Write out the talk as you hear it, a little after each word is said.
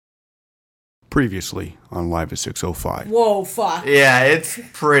Previously on Live at 605. Whoa, fuck. Yeah, it's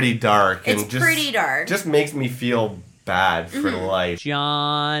pretty dark. It's pretty dark. Just makes me feel bad for life.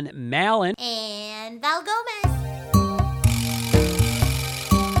 John Mallon. And Val Gomez.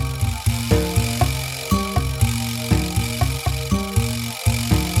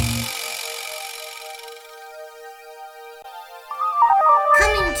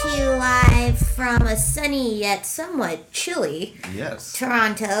 Coming to you live from a sunny yet somewhat chilly Yes.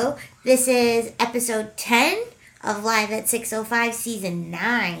 Toronto. This is episode 10 of Live at 605 season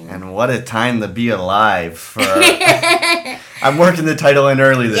 9. And what a time to be alive for... I'm working the title in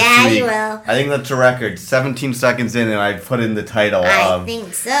early this week. Yeah, you will. I think that's a record. 17 seconds in and I put in the title. I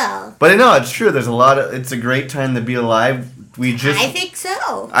think so. But no, it's true. There's a lot of... It's a great time to be alive. I think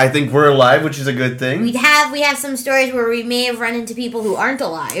so. I think we're alive, which is a good thing. We have some stories where we may have run into people who aren't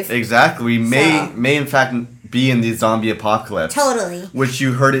alive. Exactly. We may in fact be in the zombie apocalypse. Totally. Which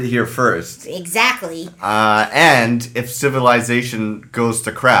you heard it here first. Exactly. And if civilization goes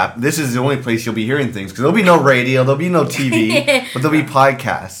to crap, this is the only place you'll be hearing things. Because there'll be no radio, there'll be no TV, but there'll be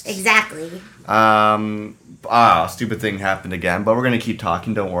podcasts. Exactly. Stupid thing happened again, but we're going to keep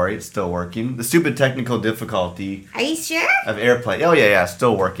talking. Don't worry, it's still working. The stupid technical difficulty Are you sure? of AirPlay. Oh, yeah,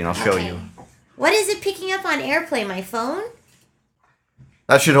 still working. I'll show you. What is it picking up on AirPlay? My phone?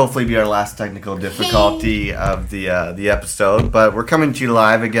 That should hopefully be our last technical difficulty of the episode, but we're coming to you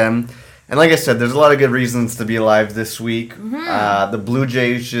live again. And like I said, there's a lot of good reasons to be alive this week. Mm-hmm. The Blue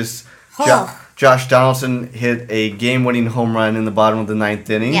Jays just... Josh Donaldson hit a game-winning home run in the bottom of the ninth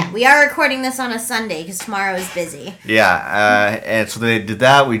inning. Yeah, we are recording this on a Sunday because tomorrow is busy. Yeah, and so they did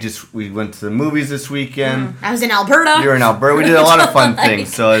that. We went to the movies this weekend. I was in Alberta. You were in Alberta. We did a lot of fun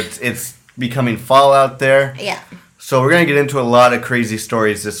things. So it's becoming fall out there. Yeah. So we're going to get into a lot of crazy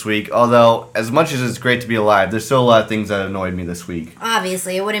stories this week. Although, as much as it's great to be alive, there's still a lot of things that annoyed me this week.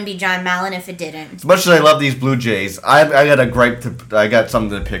 Obviously, it wouldn't be John Mallon if it didn't. As much as I love these Blue Jays, I got a gripe I got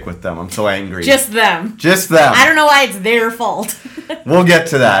something to pick with them. I'm so angry. Just them. Just them. I don't know why it's their fault. We'll get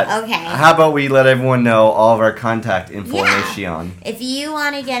to that. Okay. How about we let everyone know all of our contact information? Yeah. If you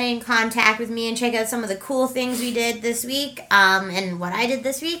want to get in contact with me and check out some of the cool things we did this week, and what I did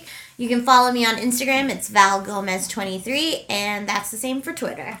this week, you can follow me on Instagram. It's ValGomez23, and that's the same for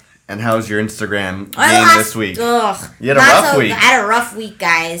Twitter. And how's your Instagram game this week? Ugh. You had a rough week. I had a rough week,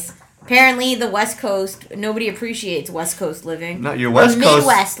 guys. Apparently, the West Coast, nobody appreciates West Coast living. No, your West Coast...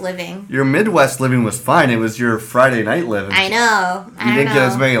 Midwest living. Your Midwest living was fine. It was your Friday night living. I know. You didn't get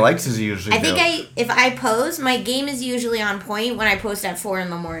as many likes as you usually do. I think if I post, my game is usually on point when I post at 4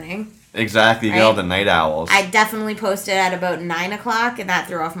 in the morning. Exactly, you get all the night owls. I definitely posted at about 9 o'clock, and that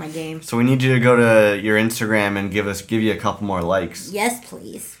threw off my game. So we need you to go to your Instagram and give you a couple more likes. Yes,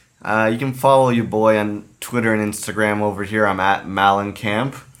 please. You can follow your boy on Twitter and Instagram over here. I'm at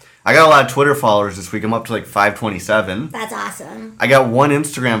Malencamp. I got a lot of Twitter followers this week. I'm up to like 527. That's awesome. I got one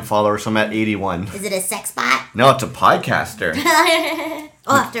Instagram follower, so I'm at 81. Is it a sex bot? No, it's a podcaster.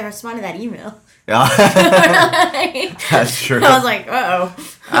 I'll have to respond to that email. Yeah. That's true. I was like, uh-oh.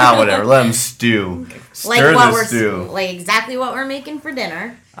 Whatever. Let them stew. Stir the stew. Like exactly what we're making for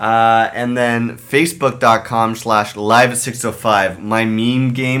dinner. And then Facebook.com/live605. My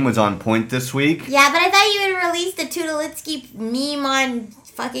meme game was on point this week. Yeah, but I thought you had released a Tudalitsky meme on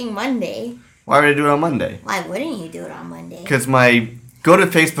fucking Monday. Why would I do it on Monday? Why wouldn't you do it on Monday? Because go to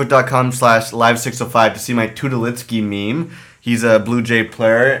Facebook.com/live605 to see my Tudalitsky meme. He's a Blue Jay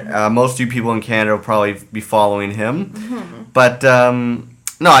player. Most of you people in Canada will probably be following him. Mm-hmm. But,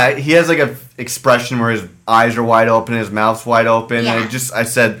 he has like a expression where his eyes are wide open, his mouth's wide open. Yeah. And I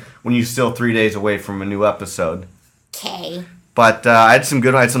said, when you're still 3 days away from a new episode. Okay. But I had some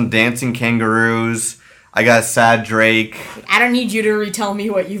good ones. I had some dancing kangaroos. I got a sad Drake. I don't need you to retell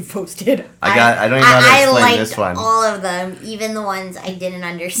me what you've posted. I don't even know how to explain this one. I liked all of them, even the ones I didn't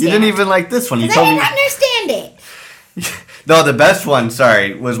understand. You didn't even like this one. I didn't understand it. No, the best one,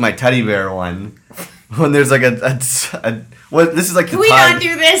 was my teddy bear one. When there's like this is like Can we not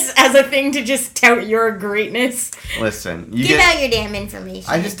do this as a thing to just tout your greatness? Listen, Give out your damn information.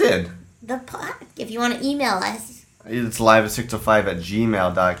 I just did. If you want to email us. It's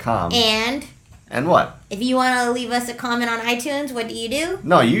live605@gmail.com. And what? If you want to leave us a comment on iTunes, what do?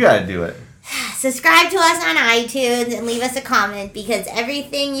 No, you gotta do it. Subscribe to us on iTunes and leave us a comment because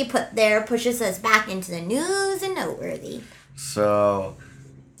everything you put there pushes us back into the news and noteworthy. So,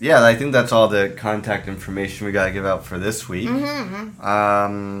 yeah, I think that's all the contact information we gotta give out for this week. Mm-hmm.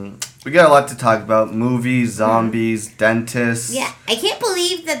 We got a lot to talk about. Movies, zombies, dentists. Yeah, I can't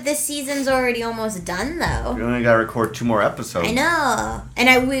believe that this season's already almost done, though. We only got to record 2 more episodes. I know.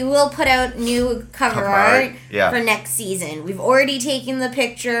 And we will put out new cover art for next season. We've already taken the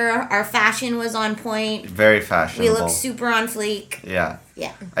picture. Our fashion was on point. Very fashionable. We look super on fleek. Yeah.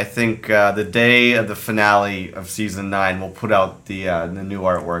 Yeah. I think the day of the finale of season 9, we'll put out the new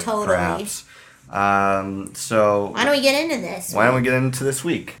artwork, perhaps. So why don't we get into this? Why don't we get into this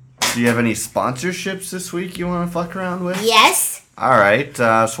week? Do you have any sponsorships this week you want to fuck around with? Yes. All right.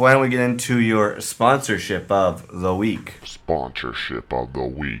 So why don't we get into your sponsorship of the week? Sponsorship of the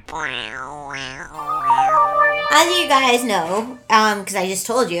week. As you guys know, because I just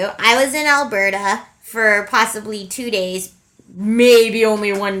told you, I was in Alberta for possibly 2 days, maybe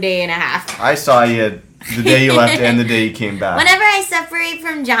only 1 day and a half. I saw you the day you left and the day you came back. Whenever I separate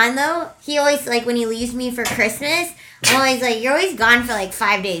from John, though, he always, like, when he leaves me for Christmas, I'm always like, you're always gone for, like,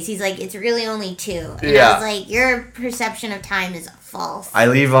 5 days. He's like, it's really only 2. And I was like, your perception of time is false. I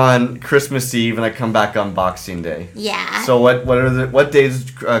leave on Christmas Eve and I come back on Boxing Day. Yeah. So what day is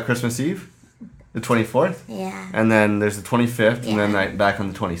Christmas Eve? The 24th? Yeah. And then there's the 25th, and then back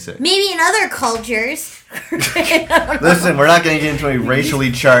on the 26th. Maybe in other cultures. Listen, we're not going to get into any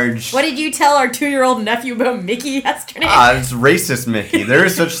racially charged... What did you tell our 2-year-old nephew about Mickey yesterday? It's racist Mickey. There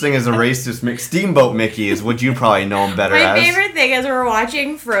is such thing as a racist Mickey. Steamboat Mickey is what you probably know him better My as. favorite thing is we're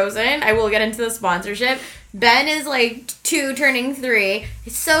watching Frozen. I will get into the sponsorship. Ben is like 2 turning 3.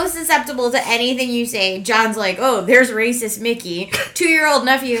 He's so susceptible to anything you say. John's like, oh, there's racist Mickey. 2-year-old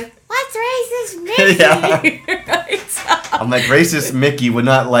nephew, what's racist Mickey? Yeah. Right? I'm like, racist Mickey would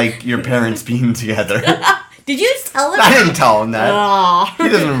not like your parents being together. Did you tell him? I didn't tell him that. Aw. He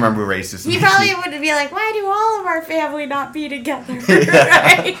doesn't remember racist He Mickey. probably would be like, why do all of our family not be together?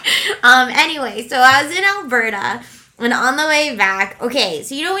 Right? Anyway, so I was in Alberta, and on the way back, okay,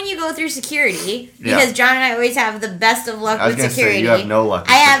 so you know when you go through security, because John and I always have the best of luck I was with going to security. say, you have no luck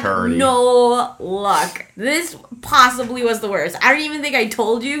with I have security. no luck. This possibly was the worst. I don't even think I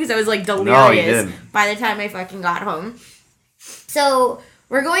told you because I was like delirious No, you didn't. by the time I fucking got home. So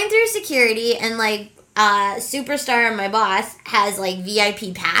we're going through security, and like Superstar, my boss, has like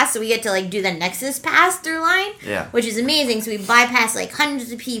VIP pass, so we get to like do the Nexus pass through line, which is amazing. So we bypass like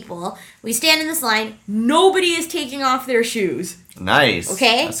hundreds of people. We stand in this line. Nobody is taking off their shoes. Nice.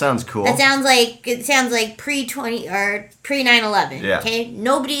 Okay. That sounds cool. It sounds like pre-20 or pre-9/11. Yeah. Okay.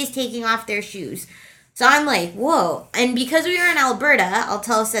 Nobody is taking off their shoes. So I'm like, whoa. And because we were in Alberta, I'll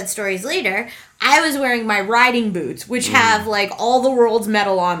tell said stories later, I was wearing my riding boots, which have like all the world's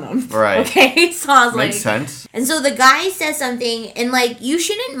metal on them. Right. Okay. So I was Makes like, sense. and so the guy says something, and like, you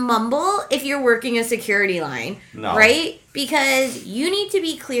shouldn't mumble if you're working a security line. No. Right? Because you need to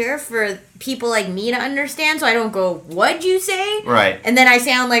be clear for people like me to understand, so I don't go, what'd you say? Right. And then I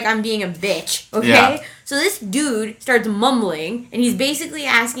sound like I'm being a bitch. Okay? Yeah. so this dude starts mumbling, and he's basically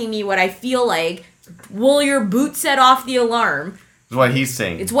asking me what I feel like. Will your boot set off the alarm? That's what he's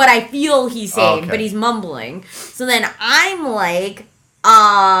saying. It's what I feel he's saying, Okay. but he's mumbling. So then I'm like,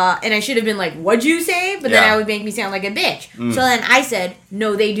 and I should have been like, what'd you say? But then Yeah. I would make me sound like a bitch. So then I said,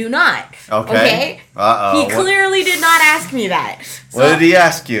 no, they do not. Okay. Uh-oh. He clearly did not ask me that. What did he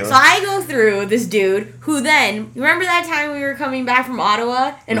ask you? So I go through this dude who then, remember that time we were coming back from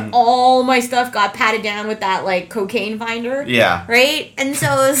Ottawa and all my stuff got patted down with that like cocaine finder? Yeah. Right? And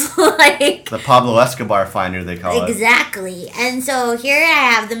so it's like... The Pablo Escobar finder, they call it. Exactly. And so here I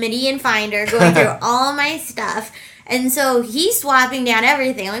have the Median finder going through all my stuff. And so he's swapping down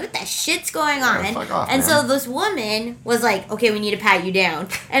everything. I'm like, what the shit's going on? Yeah, fuck off, and man. so this woman was like, okay, we need to pat you down.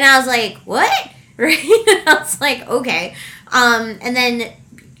 And I was like, what? Right? And I was like, okay. And then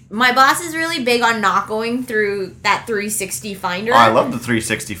my boss is really big on not going through that 360 finder. Oh, I love the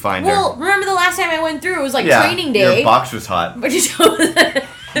 360 finder. Well, remember the last time I went through, it was like yeah, training day. Your box was hot. Which shows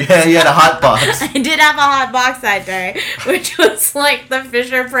Yeah, you had a hot box. I did have a hot box that day, which was like the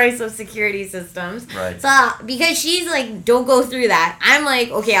Fisher Price of security systems. Right. So, because she's like, don't go through that, I'm like,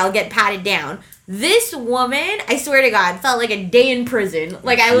 okay, I'll get patted down. This woman, I swear to God, felt like a day in prison.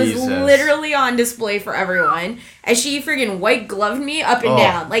 Like I was Jesus. literally on display for everyone. As she friggin' white gloved me up and Oh.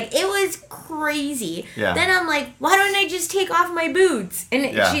 down. Like it was crazy. Yeah. Then I'm like, why don't I just take off my boots?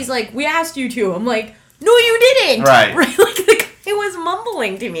 And Yeah. she's like, we asked you to. I'm like, no, you didn't. Right. Right? Like the guy was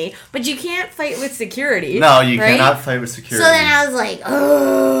mumbling to me. But you can't fight with security. No, you right? cannot fight with security. So then I was like,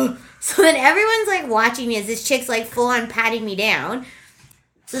 oh. So then everyone's like watching me as this chick's like full on patting me down.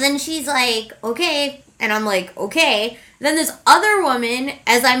 So then she's like, okay. And I'm like, okay. Then this other woman,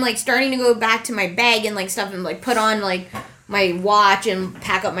 as I'm like starting to go back to my bag and like stuff and like put on like my watch and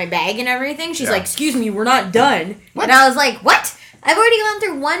pack up my bag and everything, she's Yeah. like, excuse me, we're not done. What? And I was like, what? I've already gone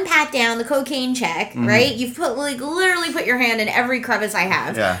through one pat down, the cocaine check, right? You've literally put your hand in every crevice I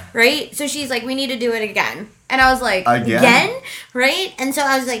have, right? So she's like, we need to do it again. And I was like, again? Right? And so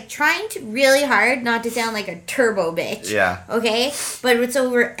I was like trying to really hard not to sound like a turbo bitch. Yeah. Okay? But so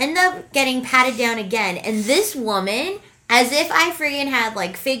we end up getting patted down again. And this woman, as if I friggin' had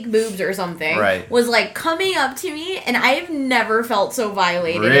like fake boobs or something, was like coming up to me, and I have never felt so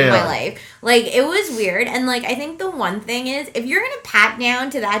violated in my life. Like, it was weird. And like, I think the one thing is, if you're gonna pat down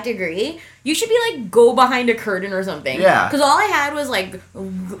to that degree, you should be like, go behind a curtain or something. Yeah. Because all I had was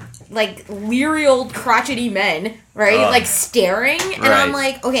like leery old crotchety men, right? Like staring. And I'm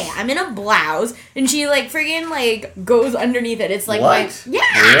like, okay, I'm in a blouse. And she like friggin' like goes underneath it. It's like, what? Yeah.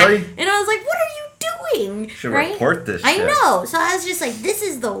 Really? And I was like, what are you doing? Should right? report this I shit. know. So I was just like, this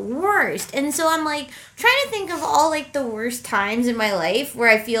is the worst. And so I'm like trying to think of all like the worst times in my life where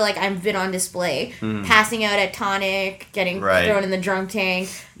I feel like I've been on display. Passing out at Tonic, getting thrown in the drunk tank.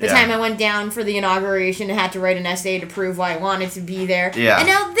 The time I went down for the inauguration and had to write an essay to prove why I wanted to be there. Yeah. And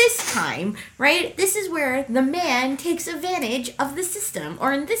now this time, right? This is where the man takes advantage of the system.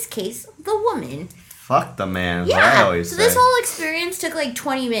 Or in this case, the woman. Fuck the man. Yeah. What I always so say. this whole experience took like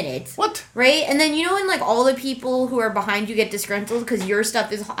 20 minutes. What? Right? And then you know when like all the people who are behind you get disgruntled because your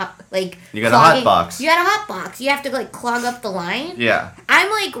stuff is hot, like You got a hot box. You got a hot box. You have to like clog up the line. Yeah.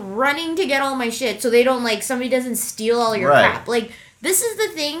 I'm like running to get all my shit so they don't like somebody doesn't steal all your crap. Like this is the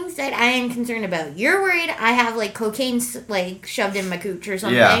things that I am concerned about. You're worried I have like cocaine like shoved in my cooch or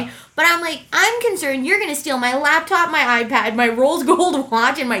something. Yeah. But I'm like, I'm concerned you're gonna steal my laptop, my iPad, my Rolls Gold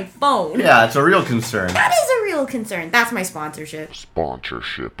watch, and my phone. Yeah, it's a real concern. That is a real concern. That's my sponsorship.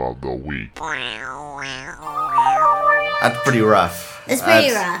 Sponsorship of the week. That's pretty rough. It's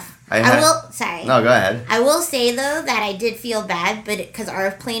pretty rough. Sorry. No, go ahead. I will say, though, that I did feel bad, but because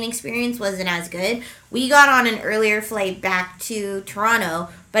our plane experience wasn't as good. We got on an earlier flight back to Toronto,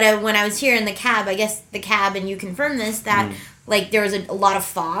 but when I was here in the cab, I guess the cab, and you confirmed this, that like there was a lot of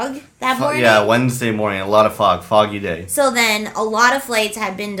fog that morning. Yeah, Wednesday morning, a lot of fog, foggy day. So then a lot of flights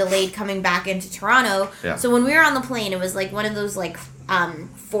had been delayed coming back into Toronto. Yeah. So when we were on the plane, it was like one of those like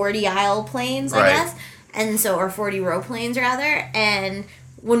 40 aisle planes, I guess. And so, or 40 row planes rather. And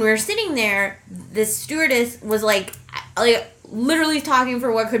when we were sitting there, this stewardess was like literally talking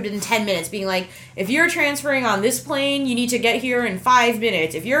for what could have been 10 minutes, being like, if you're transferring on this plane, you need to get here in 5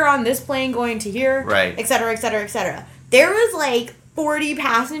 minutes. If you're on this plane going to here, et cetera, et cetera, et cetera. There was like 40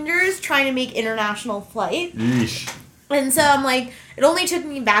 passengers trying to make international flight. Yeesh. And so I'm like, it only took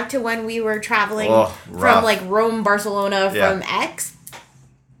me back to when we were traveling from like Rome, Barcelona, from X.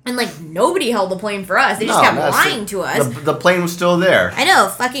 And like nobody held the plane for us. They just kept lying to us. The plane was still there. I know,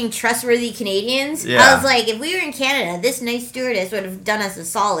 fucking trustworthy Canadians. Yeah. I was like, if we were in Canada, this nice stewardess would have done us a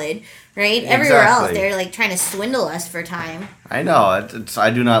solid, right? Everywhere else, they're like trying to swindle us for time. I know. I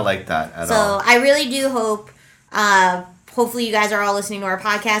do not like that at all. So I really do hope. Hopefully you guys are all listening to our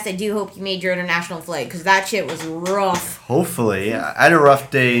podcast. I do hope you made your international flight because that shit was rough. Hopefully. I had a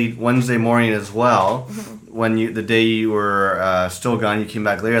rough day Wednesday morning as well. When the day you were still gone, you came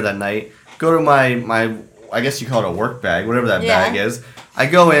back later that night. Go to my I guess you call it a work bag, whatever that bag is. I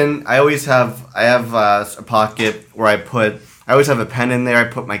go in. I have a pocket where I always have a pen in there. I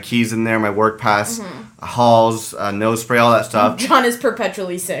put my keys in there, my work pass, Halls, nose spray, all that stuff. John is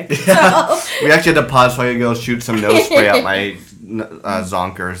perpetually sick. Yeah. So. We actually had to pause so I could go shoot some nose spray out my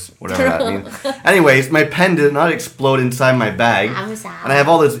zonkers, whatever that means. Anyways, my pen did not explode inside my bag. And I have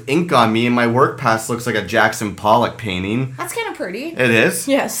all this ink on me, and my work pass looks like a Jackson Pollock painting. That's kind of pretty. It is?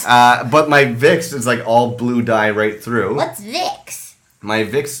 Yes. But my Vicks is like all blue dye right through. What's Vicks? My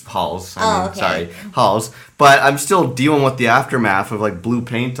Vicks Halls. Okay. Halls. But I'm still dealing with the aftermath of like blue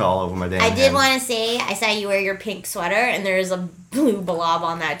paint all over my damn I did hand. want to say, I saw you wear your pink sweater, and there's a blue blob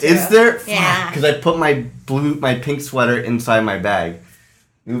on that too. Is there? Yeah. Because I put my pink sweater inside my bag.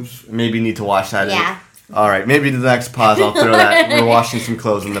 Oops. Maybe need to wash that. Yeah. All right. Maybe the next pause I'll throw that. We're washing some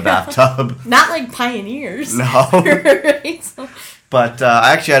clothes in the bathtub. Not like pioneers. No. Right? So, But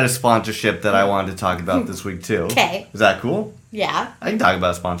I actually had a sponsorship that I wanted to talk about this week too. Okay. Is that cool? yeah. I can talk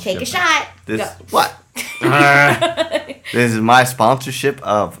about a sponsorship. Take a shot. This Go. what? This is my sponsorship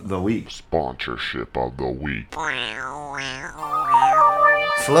of the week. Sponsorship of the week.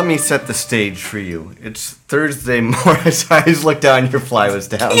 So let me set the stage for you. It's Thursday morning. I just looked down and your fly was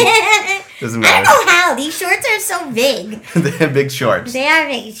down. Doesn't I don't matter. know how. These shorts are so big. They have big shorts. They are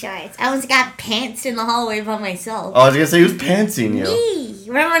big shorts. I almost got pantsed in the hallway by myself. Oh, I was gonna say who's pantsing you? Me.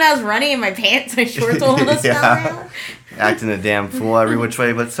 Remember when I was running in my pants, my shorts almost fell out? Acting a damn fool every which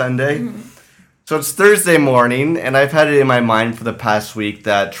way but Sunday. So it's Thursday morning, and I've had it in my mind for the past week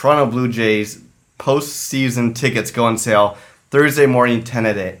that Toronto Blue Jays postseason tickets go on sale Thursday morning, 10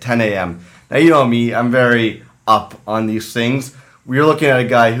 a.m. Now, you know me, I'm very up on these things. We're looking at a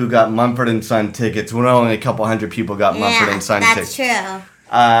guy who got Mumford & Son tickets when only a couple hundred people got Mumford & Son tickets.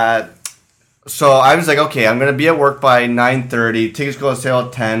 That's true. So I was like, okay, I'm going to be at work by 9:30. Tickets go on sale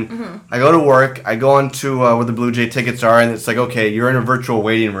at 10. I go to work. I go into where the Blue Jay tickets are, and it's like, okay, you're in a virtual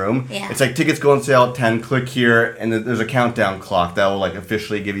waiting room. Yeah. It's like, tickets go on sale at 10. Click here, and there's a countdown clock that will like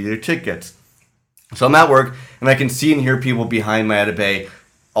officially give you your tickets. So I'm at work, and I can see and hear people behind my edit bay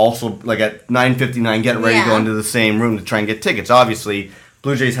also like at 9:59 getting ready to go into the same room to try and get tickets. Obviously,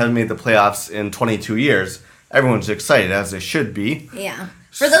 Blue Jays haven't made the playoffs in 22 years. Everyone's excited, as they should be. Yeah.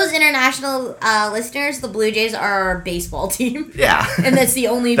 For those international listeners, the Blue Jays are our baseball team. Yeah. And that's the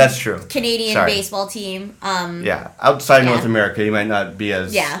only That's true. Canadian Sorry. baseball team. Yeah, outside North America, you might not be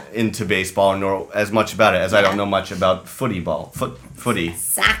as Yeah. into baseball nor as much about it as I don't know much about footy.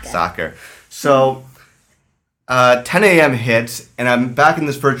 Soccer. So, 10 a.m. hits, and I'm back in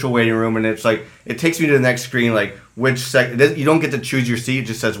this virtual waiting room, and it's like, it takes me to the next screen, like, you don't get to choose your seat, it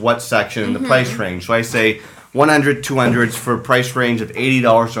just says what section and the price range. So I say 100, 200s for a price range of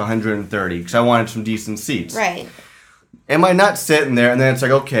 $80 to $130, because I wanted some decent seats. Right. Am I not sitting there, and then it's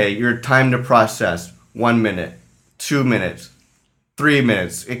like, okay, your time to process, 1 minute, 2 minutes, 3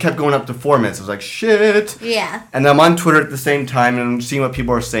 minutes. It kept going up to 4 minutes. I was like, shit. Yeah. And I'm on Twitter at the same time, and I'm seeing what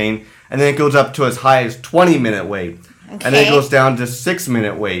people are saying, and then it goes up to as high as 20-minute wait. Okay. And then it goes down to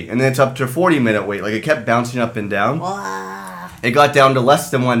 6-minute wait, and then it's up to 40-minute wait. Like, it kept bouncing up and down. Wow. It got down to less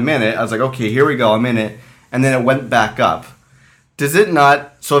than 1 minute. I was like, okay, here we go, I'm in it. And then it went back up. Does it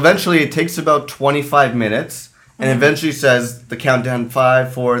not? So eventually it takes about 25 minutes, and eventually says the countdown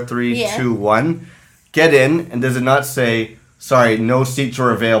 5, 4, 3, 2, 1. Get in, and does it not say, sorry, no seats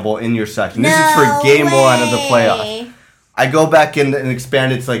are available in your section? This is for game one of the playoffs. I go back in and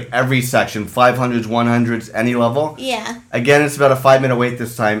expand it to like every section, 500s, 100s, any level. Yeah. Again, it's about a 5-minute wait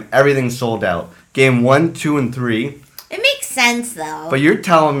this time. Everything's sold out. Game 1, 2, and 3. It makes sense, though. But you're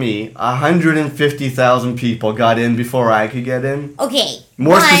telling me 150,000 people got in before I could get in? Okay.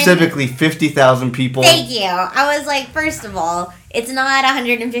 More specifically, 50,000 people. Thank you. I was like, first of all, it's not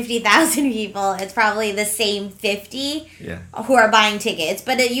 150,000 people. It's probably the same 50 who are buying tickets.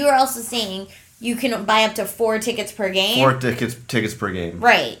 But you were also saying you can buy up to 4 tickets per game. 4 tickets per game.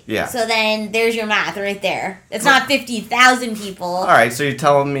 Right. Yeah. So then there's your math right there. It's not 50,000 people. All right, so you're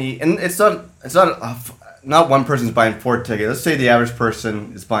telling me, and it's not one person's buying 4 tickets. Let's say the average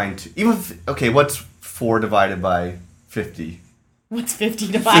person is buying 2. Even if, okay, what's 4 divided by 50? What's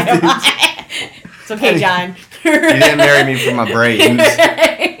 50 divided by? It's okay, John. You didn't marry me for my brains.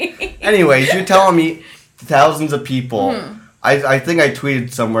 Anyways, you're telling me thousands of people. I think I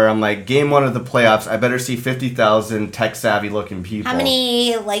tweeted somewhere, I'm like, game 1 of the playoffs, I better see 50,000 tech-savvy looking people. How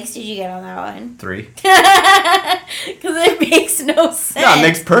many likes did you get on that one? 3. Because it makes no sense. Yeah, it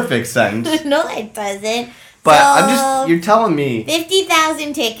makes perfect sense. No, it doesn't. But so, you're telling me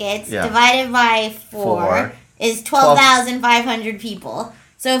 50,000 tickets divided by 4 is 12,500 people.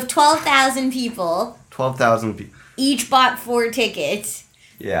 So if 12,000 people 12,000 people each bought 4 tickets.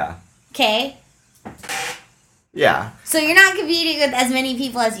 Yeah. Okay? Yeah. So you're not competing with as many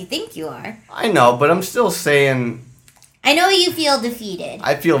people as you think you are. I know, but I'm still saying I know you feel defeated.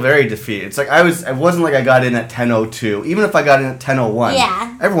 I feel very defeated. It's like it wasn't like I got in at 10:02. Even if I got in at 10:01.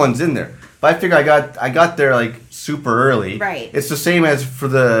 Yeah. Everyone's in there. But I figure I got there like super early. Right. It's the same as for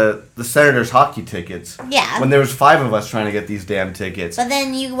the Senators hockey tickets. Yeah. When there was 5 of us trying to get these damn tickets. But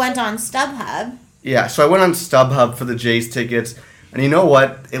then you went on StubHub. Yeah, so I went on StubHub for the Jays tickets, and you know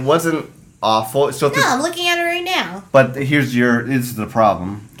what? It wasn't awful. So No, I'm looking at it right now. But this is the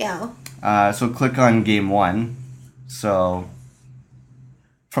problem. Go. So click on game 1. So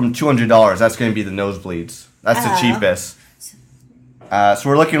from $200, that's going to be the nosebleeds. That's the cheapest. So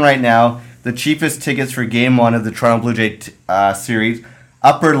we're looking right now. The cheapest tickets for game 1 of the Toronto Blue Jay series.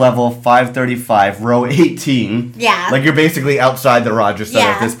 Upper level 535, row 18. Yeah. Like you're basically outside the Rogers Center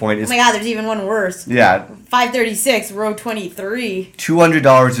at this point. Oh my god, there's even one worse. Yeah. 536, row 23.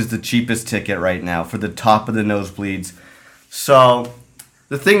 $200 is the cheapest ticket right now for the top of the nosebleeds. So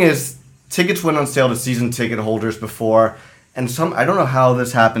the thing is, tickets went on sale to season ticket holders before, and I don't know how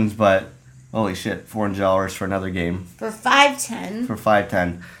this happens, but holy shit, $400 for another game. For $510. For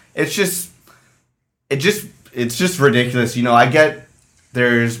 $510. It's just ridiculous. You know, I get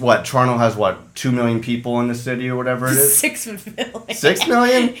Toronto has 2 million people in the city or whatever it is? 6 million. 6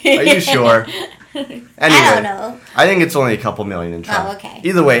 million? Are you sure? Anyway, I don't know. I think it's only a couple million in Toronto. Oh, okay.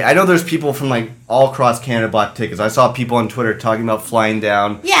 Either way, I know there's people from like all across Canada bought tickets. I saw people on Twitter talking about flying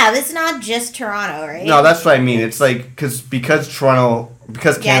down. Yeah, it's not just Toronto, right? No, that's what I mean. It's like because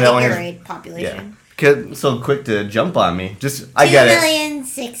Canada only has population. Yeah, so quick to jump on me. I get it.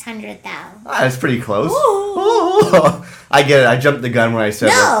 2,600,000. That's pretty close. Ooh. I get it. I jumped the gun when I said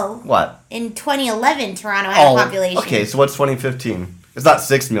No. it. What? In 2011, Toronto had a population. Okay, so what's 2015? It's not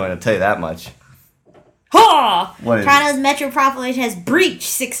 6 million, I'll tell you that much. Ha! What is it? Toronto's metro population has breached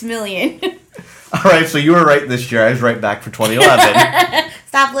 6 million. Alright, so you were right this year. I was right back for 2011.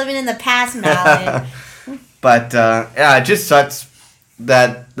 Stop living in the past, Malin. But, yeah, it just sucks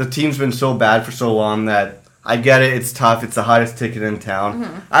that the team's been so bad for so long that I get it. It's tough. It's the hottest ticket in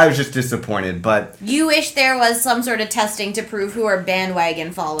town. I was just disappointed, but... You wish there was some sort of testing to prove who are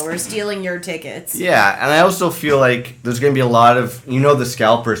bandwagon followers stealing your tickets. Yeah, and I also feel like there's going to be a lot of... the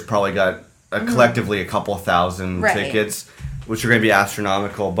scalpers probably got collectively a couple thousand Right. tickets, which are going to be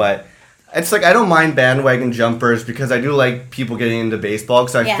astronomical, but... It's like, I don't mind bandwagon jumpers because I do like people getting into baseball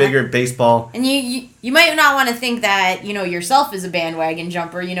because I Yeah. figured baseball... And you might not want to think that, yourself is a bandwagon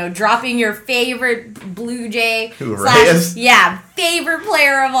jumper, dropping your favorite Blue Jay Who, Reyes? favorite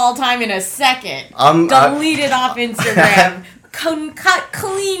player of all time in a second. I- Delete it off Instagram. Cut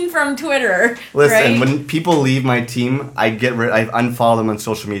clean from Twitter. Listen, right? when people leave my team, I unfollow them on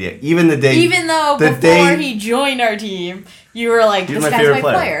social media. Even though Before he joined our team, you were like, He's this my guy's favorite my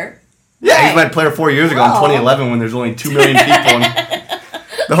player. player. Yeah, Right. he's my player 4 years ago in Oh. 2011 when there's only 2 million people.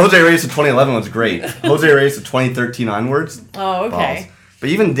 The Jose Reyes of 2011 was great. Jose Reyes of 2013 onwards. Oh, okay. balls. But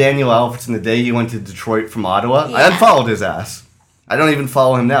even Daniel Alfredson, the day he went to Detroit from Ottawa, I Yeah. unfollowed his ass. I don't even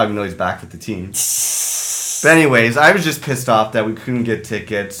follow him now, even though he's back with the team. But anyways, I was just pissed off that we couldn't get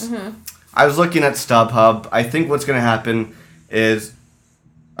tickets. I was looking at StubHub. I think what's going to happen is...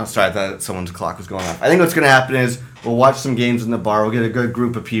 I'm sorry, I thought someone's clock was going off. I think what's going to happen is we'll watch some games in the bar. We'll get a good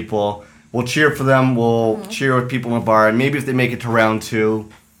group of people. We'll cheer for them. We'll cheer with people in the bar. And maybe if they make it to round 2,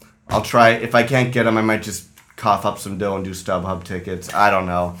 I'll try. If I can't get them, I might just cough up some dough and do StubHub tickets. I don't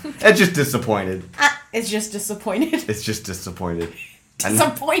know. It's just disappointed. It's just disappointed. It's just disappointed. And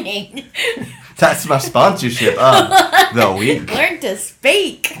Disappointing. that's my sponsorship of the week. Learn to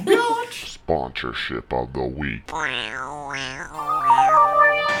speak. Sponsorship of the week.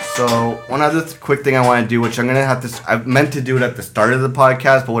 So, one other quick thing I want to do, which I'm going to have to... I meant to do it at the start of the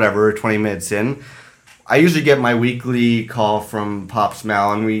podcast, but whatever, we're 20 minutes in. I usually get my weekly call from Pops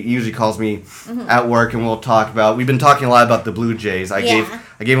Malin. He usually calls me at work, and we'll talk about... We've been talking a lot about the Blue Jays. I gave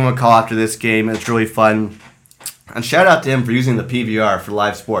him a call after this game, and it's really fun. And shout out to him for using the PVR for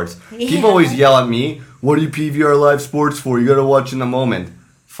live sports. People always yell at me, what do you PVR live sports for? You got to watch in the moment.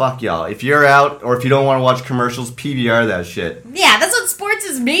 Fuck y'all. If you're out, or if you don't want to watch commercials, PVR that shit. Yeah, that's what sports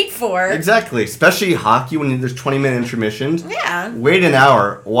is made for. Exactly, especially hockey when there's 20-minute intermissions. Yeah. Wait an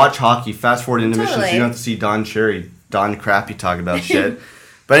hour, watch hockey, fast forward intermissions, so Totally. you don't have to see Don Crappy talk about shit.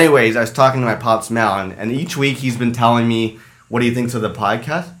 But anyways, I was talking to my Pops Malin, and each week he's been telling me what he thinks of the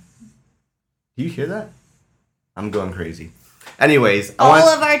podcast. Do you hear that? I'm going crazy. Anyways, All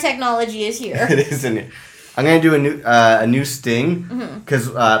of our technology is here. it isn't it? I'm gonna do a new sting because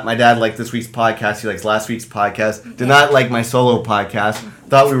my dad liked this week's podcast. He likes last week's podcast. Did not like my solo podcast.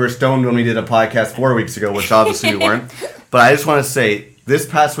 Thought we were stoned when we did a podcast 4 weeks ago, which obviously we weren't. But I just want to say this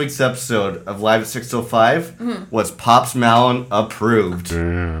past week's episode of Live at 605 was Pops Malin approved.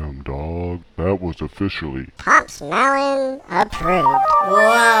 Damn, dog. That was officially Pops Malin approved.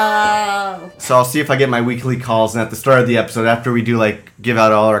 Whoa. So I'll see if I get my weekly calls, and at the start of the episode, after we do give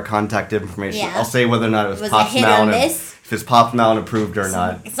out all our contact information, Yeah. I'll say whether or not it was Was it Pops hit or Malin, miss? if it's Pops Malin approved or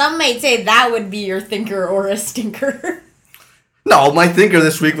not. Some might say that would be your thinker or a stinker. No, my thinker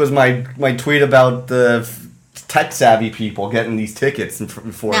this week was my tweet about the tech savvy people getting these tickets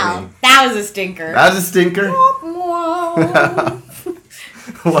before No, me. that was a stinker. That was a stinker. Whoa.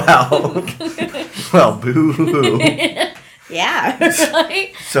 Wow. Well, boo hoo. Yeah.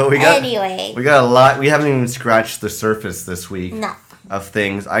 Right? So we got Anyway. we got a lot. We haven't even scratched the surface this week No. of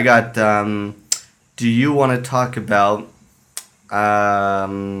things. I got. Do you want to talk about?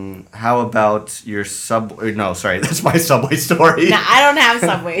 How about your Subway? No, sorry, that's my Subway story. No, I don't have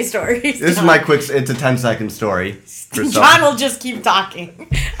Subway stories. This is my quick. It's a 10-second story. for John Subway. will just keep talking.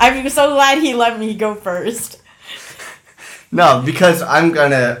 I'm so glad he let me go first. No, because I'm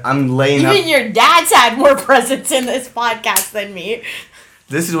laying up. Even your dad's had more presence in this podcast than me.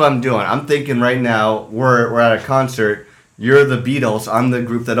 This is what I'm doing. I'm thinking right now, we're at a concert. You're the Beatles. I'm the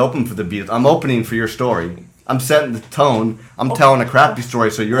group that opened for the Beatles. I'm opening for your story. I'm setting the tone. I'm telling a crappy story,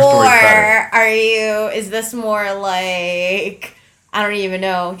 so your Or story's better. is this more like, I don't even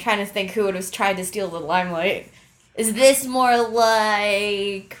know, I'm trying to think who would have tried to steal the limelight. Is this more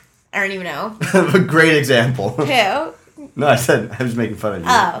like, I don't even know. A great example. Who? No, I was making fun of you.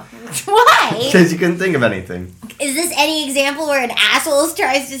 Oh. Why? Because you couldn't think of anything. Is this any example where an asshole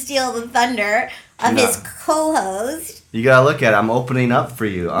tries to steal the thunder of No. his co-host. You gotta look at it. I'm opening up for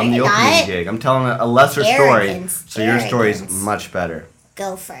you. I'm No, the you're opening not. gig. I'm telling a lesser Arrogance. story, so your story's Arrogance. much better.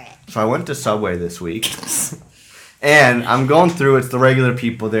 Go for it. So I went to Subway this week, and I'm going through. It's the regular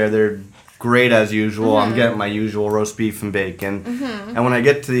people there. They're great as usual. I'm getting my usual roast beef and bacon. And when I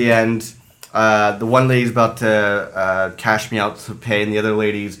get to the end, the one lady's about to cash me out to pay, and the other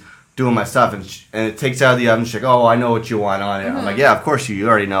lady's doing my stuff, and it takes out of the oven. She's like, "Oh, I know what you want on it." I'm like, "Yeah, of course you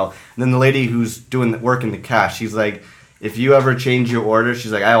already know." And then the lady who's working the cash, she's like, "If you ever change your order,"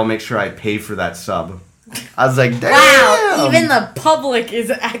 she's like, "I will make sure I pay for that sub." I was like, "Damn!" Wow, even the public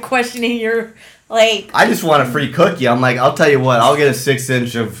is questioning your, like... I just want a free cookie. I'm like, I'll tell you what, I'll get a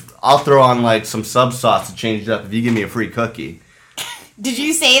 6-inch of, I'll throw on like some sub sauce to change it up if you give me a free cookie. Did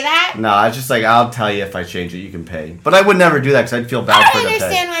you say that? No, I was just like, I'll tell you if I change it, you can pay. But I would never do that because I'd feel bad I for don't the pay.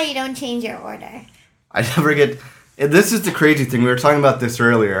 understand why you don't change your order. I never get, and this is the crazy thing, we were talking about this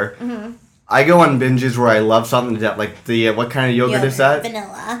earlier. I go on binges where I love something to death, like the, what kind of yogurt is that?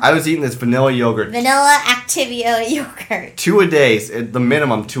 Vanilla. I was eating this vanilla yogurt. Vanilla Activia yogurt. 2 a days, the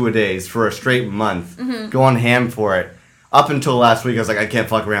minimum 2 a days for a straight month. Going ham for it. Up until last week, I was like, I can't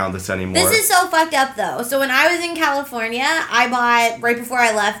fuck around with this anymore. This is so fucked up though. So when I was in California, I bought, right before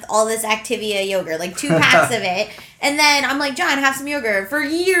I left, all this Activia yogurt, like 2 packs of it. And then I'm like, John, have some yogurt. For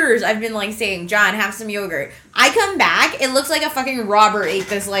years, I've been like saying, John, have some yogurt. I come back, it looks like a fucking robber ate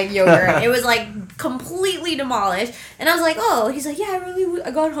this like yogurt. It was like completely demolished. And I was like, oh, he's like, yeah,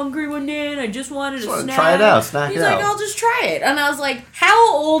 I got hungry one day and I just wanted a wanna snack. try it out, snack He's it like, out. I'll just try it. And I was like,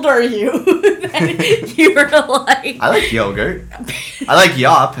 how old are you? that you were like... I like yogurt. I like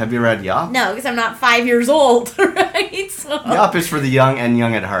Yop. Have you ever had Yop? No, because I'm not 5 years old, right? So, Yop is for the young and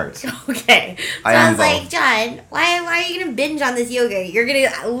young at heart. okay. So I I, am was like, both. John, why are you gonna binge on this yogurt? You're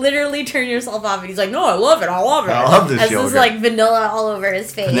gonna literally turn yourself off. And he's like, no, I love it. I love it. I love this Has yogurt. this like vanilla all over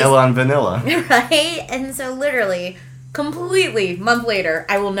his face. Vanilla on vanilla. Right? And so literally, completely, month later,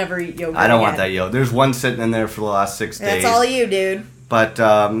 I will never eat yogurt I don't want again. that yogurt. There's one sitting in there for the last 6 days. That's all you, dude. But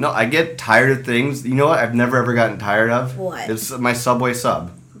no, I get tired of things. You know what? I've never ever gotten tired of. What? It's my Subway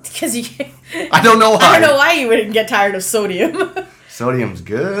sub. Because you... I don't know why. I don't know why you wouldn't get tired of sodium. Sodium's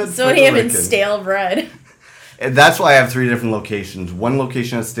good. Sodium and Frickin'. stale bread. And that's why I have 3 different locations. One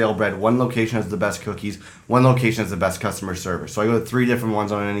location has stale bread. One location has the best cookies. One location has the best customer service. So I go to 3 different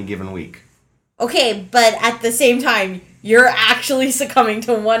ones on any given week. Okay, but at the same time, you're actually succumbing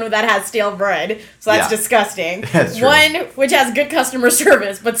to one that has stale bread, so that's Yeah. disgusting. That's true. One which has good customer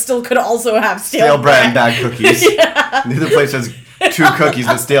service, but still could also have Stale bread and bad cookies. Neither place has 2 cookies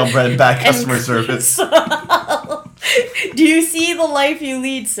with stale bread and bad customer service. Do you see the life you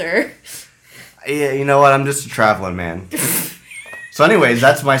lead, sir? Yeah, you know what? I'm just a traveling man. So anyways,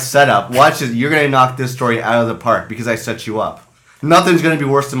 that's my setup. Watch this. You're going to knock this story out of the park because I set you up. Nothing's going to be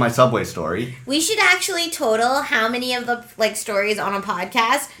worse than my Subway story. We should actually total how many of the like stories on a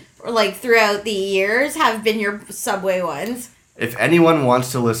podcast, or, like throughout the years, have been your Subway ones. If anyone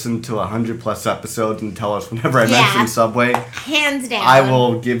wants to listen to 100+ episodes and tell us whenever I Yeah. mention Subway, Hands down. I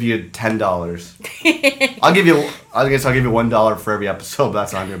will give you $10. I'll give you $1 for every episode, but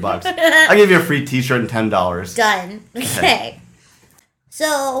that's $100. I'll give you a free t-shirt and $10. Done. Okay.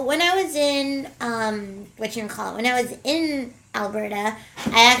 So when I was in when I was in Alberta,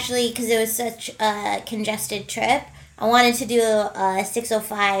 I actually, because it was such a congested trip, I wanted to do a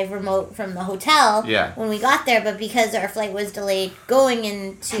 6:05 remote from the hotel. Yeah. When we got there, but because our flight was delayed going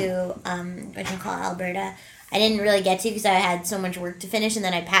into Alberta, I didn't really get to because I had so much work to finish, and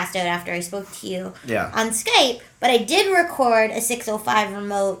then I passed out after I spoke to you Yeah. on Skype. But I did record a 6:05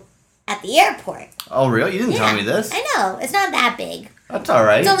 remote at the airport. Oh, really? You didn't tell Yeah, me this. I know. It's not that big. That's all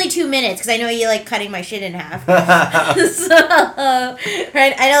right. It's only 2 minutes because I know you like cutting my shit in half. So,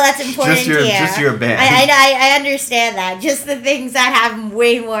 right? I know that's important Just your- here. just your band. I understand that. Just the things that have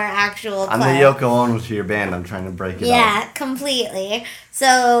way more actual I'm the play. Yoko Ono to your band. I'm trying to break it up. Yeah, completely.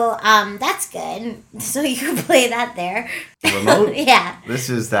 So, that's good. So you can play that there. The remote? Yeah. This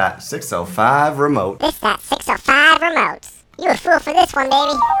is that 605 remote. It's that 605 remote. You a fool for this one,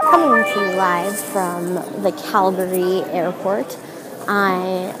 baby. Coming to you live from the Calgary airport.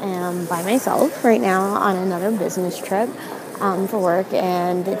 I am by myself right now on another business trip for work,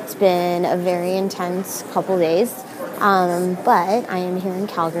 and it's been a very intense couple days. But I am here in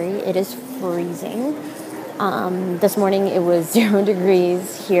Calgary. It is freezing. This morning it was 0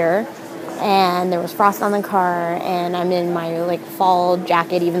 degrees here, and there was frost on the car, and I'm in my like fall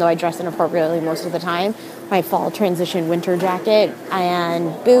jacket, even though I dress inappropriately most of the time. My fall transition winter jacket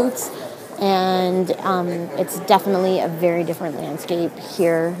and boots. And it's definitely a very different landscape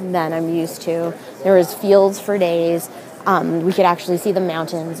here than I'm used to. There was fields for days. We could actually see the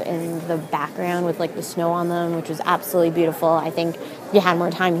mountains in the background with like the snow on them, which was absolutely beautiful. I think if you had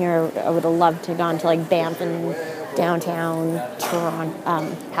more time here, I would have loved to have gone to like Banff and downtown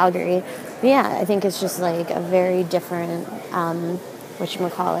Toronto, Calgary. But yeah, I think it's just like a very different,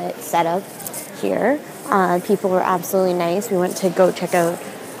 whatchamacallit, setup here. People were absolutely nice. We went to go check out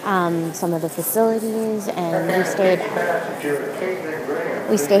some of the facilities, and we stayed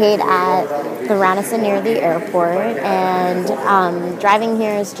at the Radisson near the airport, and driving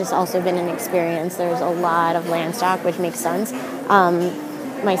here has just also been an experience. There's a lot of land stock, which makes sense.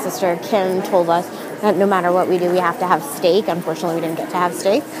 My sister Kim told us that no matter what we do, we have to have steak. Unfortunately, we didn't get to have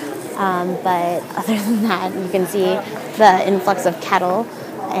steak. But other than that, you can see the influx of cattle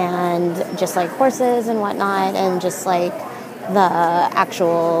and just like horses and whatnot, and just like the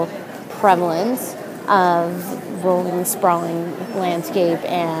actual prevalence of rolling, sprawling landscape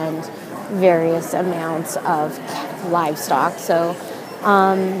and various amounts of livestock. So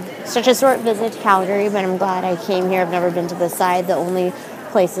such a short visit to Calgary, but I'm glad I came here. I've never been to this side. The only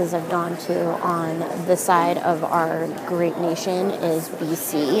places I've gone to on the side of our great nation is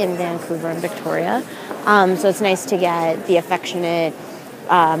BC and Vancouver and Victoria. So it's nice to get the affectionate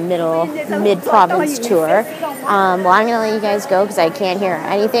mid-province tour. Well, I'm going to let you guys go because I can't hear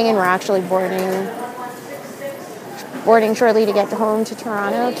anything, and we're actually boarding shortly to get home to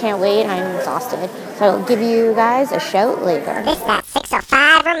Toronto. Can't wait. I'm exhausted. So I'll give you guys a shout later. This that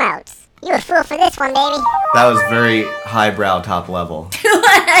 605 remotes. You a fool for this one, baby. That was very highbrow, top level.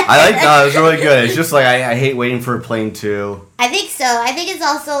 I like that. It was really good. It's just like I hate waiting for a plane too. I think so. I think it's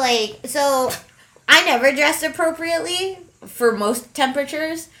also like, so I never dressed appropriately for most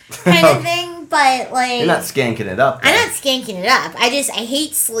temperatures kind of thing, but like... You're not skanking it up, though. I'm not skanking it up. I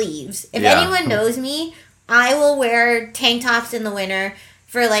hate sleeves. If Yeah. anyone knows me, I will wear tank tops in the winter.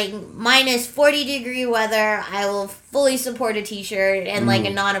 For like minus 40-degree weather, I will fully support a t-shirt and like a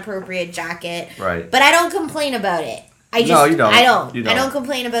non-appropriate jacket. Right. But I don't complain about it. No, you don't. I don't. You don't. I don't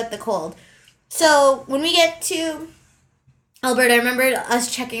complain about the cold. So when we get to Alberta, I remember us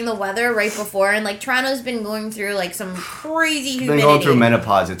checking the weather right before, and like Toronto's been going through like some crazy humidity. Been going through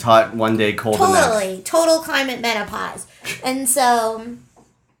menopause. It's hot one day, cold the next. Totally. Total climate menopause. And so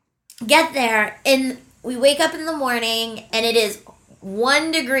get there, and we wake up in the morning, and it is 1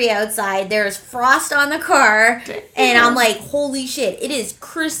 degree outside. There's frost on the car, and I'm like, holy shit, it is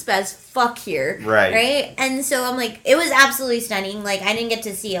crisp as fuck here. Right? And so I'm like, it was absolutely stunning. Like, I didn't get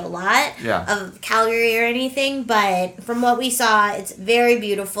to see a lot of Calgary or anything, but from what we saw, it's very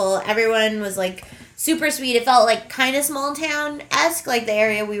beautiful. Everyone was like super sweet. It felt like kind of small town-esque, like the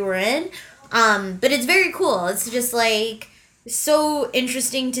area we were in. But it's very cool. It's just like so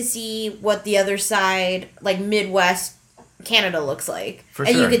interesting to see what the other side, like Midwest Canada, looks like. For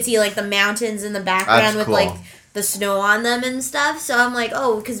and sure. you could see like the mountains in the background That's with cool. like the snow on them and stuff. So I'm like,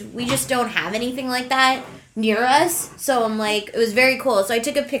 oh, because we just don't have anything like that near us. So I'm like, it was very cool. So I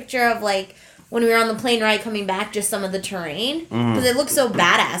took a picture of like when we were on the plane ride coming back, just some of the terrain, because it looks so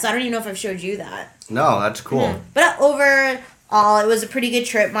badass. I don't even know if I've showed you that. No, that's cool. But overall, it was a pretty good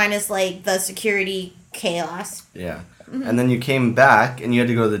trip, minus like the security chaos. Yeah. And then you came back and you had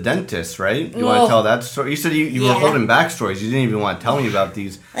to go to the dentist, right? You want Oh. to tell that story? You said you were holding back stories. You didn't even want to tell me about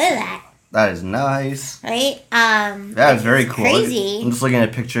these. Look at that, That is nice. right? That is very cool. Crazy. I'm just looking at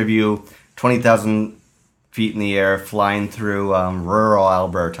a picture of you, 20,000 feet in the air, flying through rural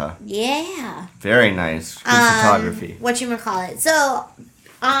Alberta. Yeah. Very nice. Good photography. Whatchamacallit. So,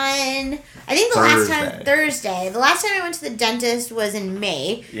 I think the last time I went to the dentist was in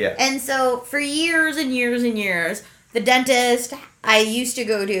May. Yeah. And so, for years and years and years, the dentist I used to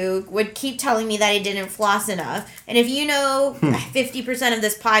go to would keep telling me that I didn't floss enough. And if you know 50% of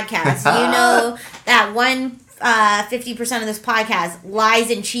this podcast, you know that 50% of this podcast lies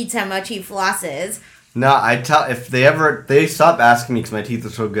and cheats how much he flosses. No, if they stop asking me because my teeth are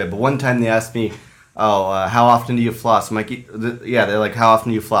so good. But one time they asked me, how often do you floss? I'm like, yeah, they're like, how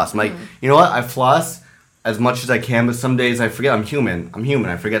often do you floss? I'm like, you know what? I floss as much as I can, but some days I forget. I'm human.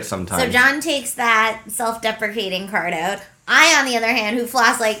 I forget sometimes. So John takes that self-deprecating card out. I, on the other hand, who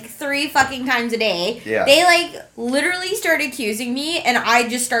floss like 3 fucking times a day, they like literally start accusing me, and I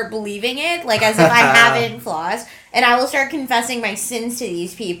just start believing it, like as if I haven't flossed, and I will start confessing my sins to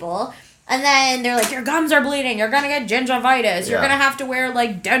these people. And then they're like, your gums are bleeding, you're gonna get gingivitis, you're gonna have to wear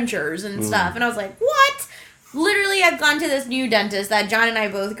like dentures and stuff. And I was like, what? Literally, I've gone to this new dentist that John and I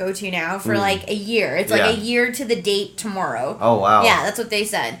both go to now for like a year. It's like a year to the date tomorrow. Oh, wow. Yeah, that's what they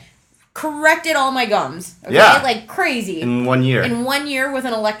said. Corrected all my gums. Okay? Yeah. Like crazy. In 1 year. In 1 year with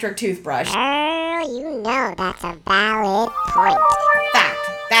an electric toothbrush. Hell you know that's a valid point. Fact.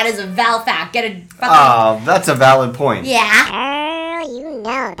 That is a Val fact. Get a fucking... Oh, that's a valid point. Yeah. You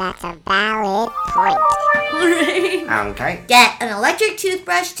know that's a valid point. Okay. Get an electric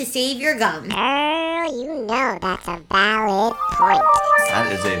toothbrush to save your gum. You know that's a valid point.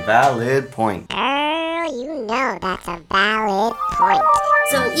 That is a valid point. You know that's a valid point.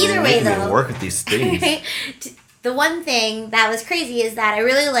 So either You're way, making me though... work with these states. The one thing that was crazy is that I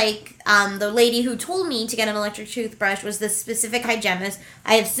really like the lady who told me to get an electric toothbrush was this specific hygienist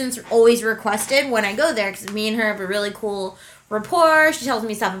I have since always requested when I go there because me and her have a really cool rapport. She tells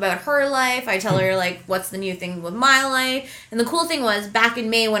me stuff about her life. I tell her like what's the new thing with my life. And the cool thing was back in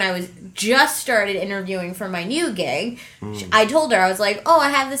May when I was just started interviewing for my new gig, I told her, I was like, oh,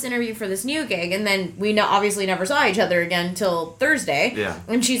 I have this interview for this new gig. And then we obviously never saw each other again until Thursday. Yeah.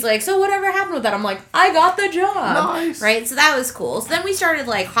 And she's like, so whatever happened with that? I'm like, I got the job. Nice. Right? So that was cool. So then we started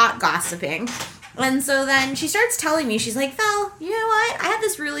like hot gossiping. And so then she starts telling me, she's like, Val, you know what? I had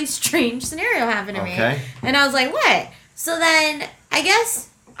this really strange scenario happen to me. Okay. And I was like, what? So then I guess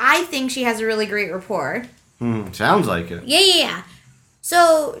I think she has a really great rapport. Sounds like it. Yeah.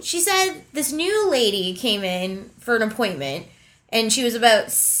 So she said this new lady came in for an appointment and she was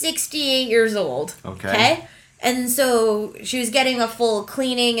about 68 years old. Okay. And so she was getting a full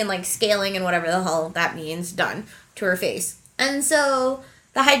cleaning and like scaling and whatever the hell that means done to her face. And so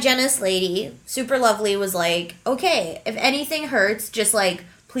the hygienist lady, super lovely, was like, okay, if anything hurts, just like,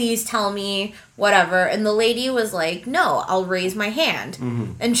 please tell me whatever. And the lady was like, no, I'll raise my hand.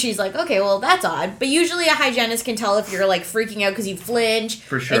 And she's like, okay, well, that's odd. But usually a hygienist can tell if you're like freaking out because you flinch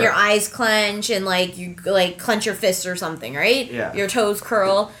For sure. and your eyes clench and like you like clench your fists or something, right? Yeah. Your toes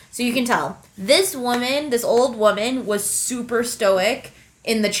curl. So you can tell. This woman, this old woman, was super stoic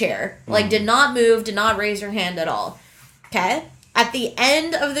in the chair. Like did not move, did not raise her hand at all. Okay? At the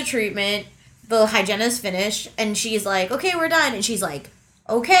end of the treatment, the hygienist finished and she's like, okay, we're done. And she's like,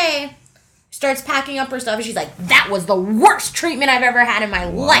 okay. Starts packing up her stuff and she's like, that was the worst treatment I've ever had in my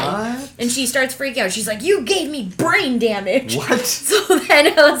life. And she starts freaking out. She's like, you gave me brain damage. What? So then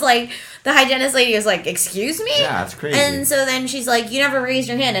I was like, the hygienist lady was like, excuse me? Yeah, that's crazy. And so then she's like, you never raised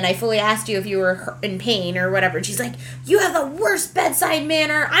your hand and I fully asked you if you were in pain or whatever. And she's like, you have the worst bedside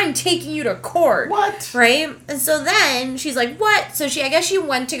manner. I'm taking you to court. What? Right? And so then she's like, what? So I guess she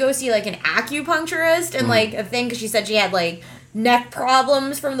went to go see like an acupuncturist and like a thing because she said she had like neck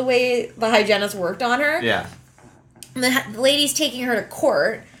problems from the way the hygienist worked on her. Yeah. And the lady's taking her to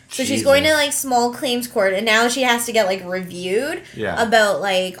court. So she's Jesus. going to like small claims court and now she has to get like reviewed about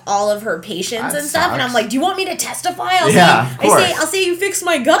like all of her patients That and stuff. And I'm sucks. like, do you want me to testify? Yeah, of course. I'll say you fixed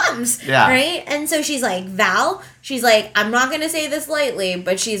my gums. Yeah. Right? And so she's like, Val, she's like, I'm not gonna say this lightly,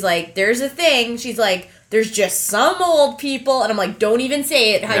 but she's like, there's a thing. She's like, there's just some old people, and I'm like, don't even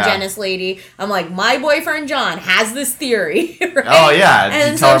say it, hygienist lady. I'm like, my boyfriend John has this theory, right? Oh, yeah. Did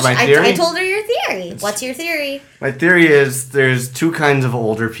And you tell her my theory? I told her your theory. What's your theory? My theory is there's two kinds of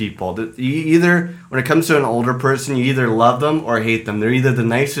older people. That you either, when it comes to an older person, you either love them or hate them. They're either the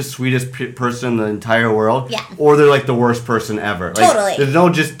nicest, sweetest person in the entire world, Yeah. or they're like the worst person ever. Like, Totally. There's no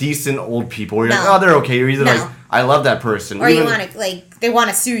just decent old people where you're No. like, oh, they're okay. You're either No. like, I love that person. Or you Even- want to, like, they want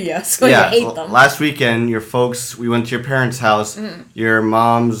to sue you, so yeah, you hate well, them. last weekend, your folks, we went to your parents' house. Your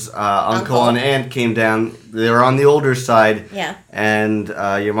mom's uncle and aunt came down. They were on the older side. Yeah. And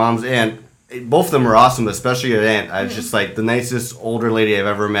your mom's aunt, both of them were awesome, but especially your aunt. I was just like the nicest older lady I've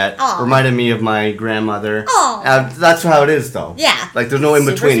ever met. Aw. Reminded me of my grandmother. Aw. That's how it is, though. Yeah. Like, there's no in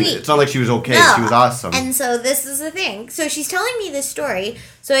Super between. sweet. It's not like she was okay. No. She was awesome. And so this is the thing. So she's telling me this story.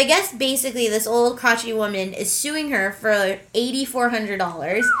 So I guess basically this old crotchety woman is suing her for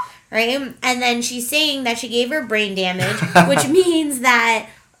 $8,400, right? And then she's saying that she gave her brain damage, which means that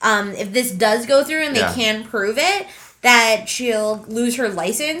if this does go through and they Yeah. can prove it, that she'll lose her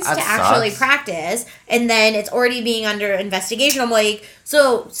license That to actually sucks. practice, and then it's already being under investigation. I'm like,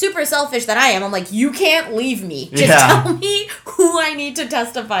 so super selfish that I am. I'm like, you can't leave me. Just Yeah. tell me who I need to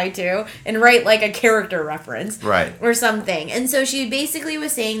testify to and write like a character reference. Right. Or something. And so she basically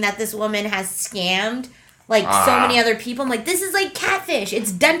was saying that this woman has scammed like so many other people. I'm like, this is like catfish.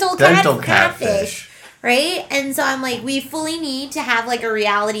 It's dental catfish. Right? And so I'm like, we fully need to have like a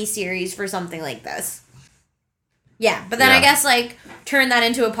reality series for something like this. Yeah, but then I Yeah. guess like turn that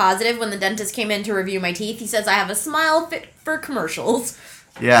into a positive when the dentist came in to review my teeth. He says I have a smile fit for commercials.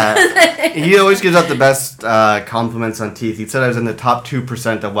 Yeah. He always gives out the best compliments on teeth. He said I was in the top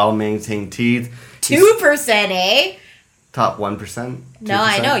 2% of well-maintained teeth. 2%, eh? Top 1%? No,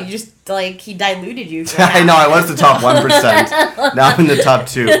 I 2%? know. You just like he diluted you. For I that. know, I was the top 1%. Now I'm in the top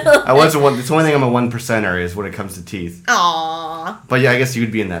 2. I was it's the only thing I'm a 1%er is when it comes to teeth. Aww. But yeah, I guess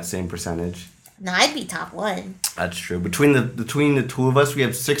you'd be in that same percentage. No, I'd be top 1. That's true. Between the two of us, we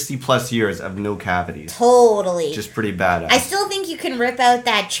have 60 plus years of no cavities. Totally. Which is pretty badass. I still think you can rip out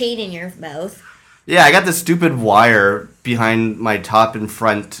that chain in your mouth. Yeah, I got this stupid wire behind my top and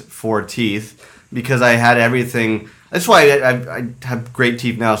front 4 teeth because I had everything. That's why I have great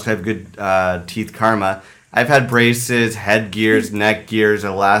teeth now, so I have good teeth karma. I've had braces, head gears, neck gears,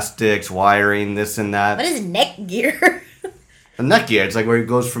 elastics, wiring, this and that. What is neck gear? A neck gear, it's like where it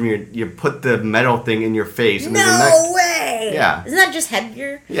goes from you put the metal thing in your face. And then your neck, No way! Yeah. Isn't that just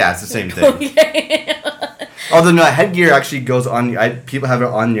headgear? Yeah, it's the same thing. Okay. Although no, headgear actually goes on. People have it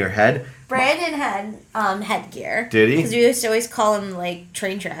on your head. Brandon had headgear. Did he? Because we used to always call him like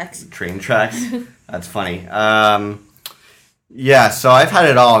train tracks. Train tracks. That's funny. Yeah, so I've had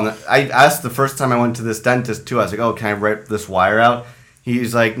it all. And I asked the first time I went to this dentist too. I was like, "Oh, can I rip this wire out?"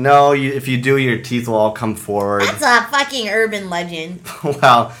 He's like, "No, if you do, your teeth will all come forward." That's a fucking urban legend.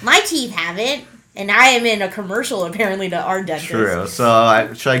 Well, My teeth haven't, and I am in a commercial apparently to our dentist. true.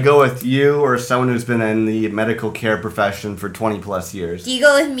 So should I go with you or someone who's been in the medical care profession for 20 plus years? Do you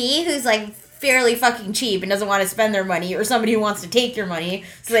go with me, who's like fairly fucking cheap and doesn't want to spend their money, or somebody who wants to take your money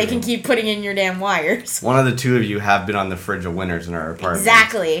so they can keep putting in your damn wires? One of the two of you have been on the fridge of winners in our apartment.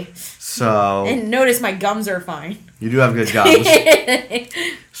 Exactly. So And notice my gums are fine. you do have good gums.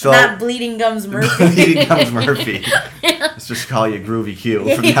 So Not bleeding gums Murphy. Bleeding Gums Murphy. Let's just call you Groovy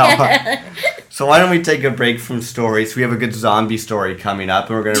Q from now on. So why don't we take a break from stories? We have a good zombie story coming up,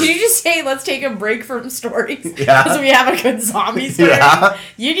 and we're gonna. Did you just say let's take a break from stories? Yeah. Because we have a good zombie story. Yeah.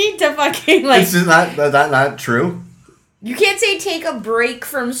 You need to fucking like. Is that not true? You can't say take a break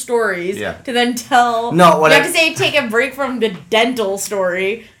from stories Yeah. to then tell. No, what you I- have to say take a break from the dental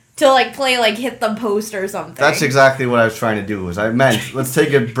story to like play like hit the post or something. That's exactly what I was trying to do. Was I meant let's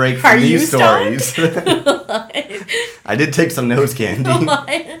take a break from Are you these stoned? stories. I did take some nose candy.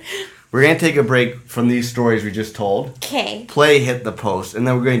 We're gonna take a break from these stories we just told. Okay. Play hit the post, and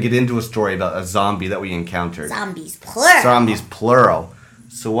then we're gonna get into a story about a zombie that we encountered. Zombies plural. Zombies plural.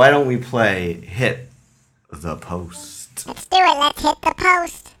 So why don't we play hit the post? Let's do it. Let's hit the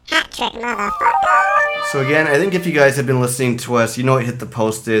post. Hat trick, motherfucker. So again, I think if you guys have been listening to us, you know what hit the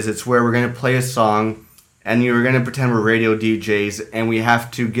post is. It's where we're gonna play a song, and you're gonna pretend we're radio DJs, and we have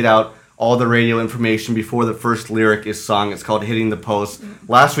to get out all the radio information before the first lyric is sung. It's called hitting the post.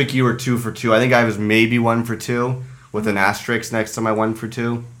 Last week you were 2 for 2. I think I was maybe 1 for 2 with an asterisk next to my 1 for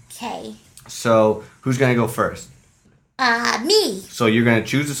 2. Okay. So who's gonna go first? Me. So you're gonna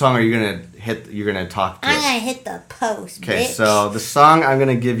choose the song, or you're gonna talk to I'm it? gonna hit the post. Okay, bitch. so the song I'm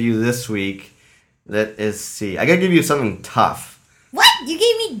gonna give you this week, that is, see, I gotta give you something tough. What? You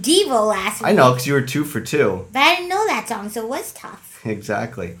gave me Devo last week. I know, because you were 2 for 2. But I didn't know that song, so it was tough.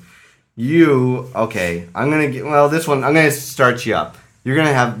 Exactly. Okay, this one, I'm gonna start you up. You're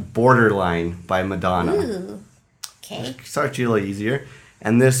gonna have Borderline by Madonna. Ooh. Okay. Start you a little easier.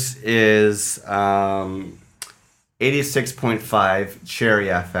 And this is 86.5 Cherry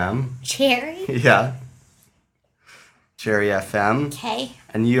FM. Cherry? Yeah. Cherry FM. Okay.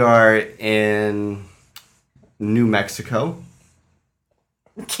 And you are in New Mexico.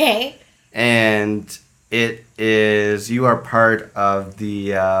 Okay. And you are part of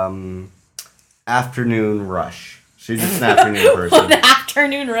the afternoon rush. So you're just an afternoon person. The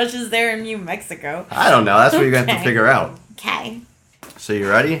afternoon rush is there in New Mexico. I don't know. That's what you're going to have to Okay. figure out. Okay. So you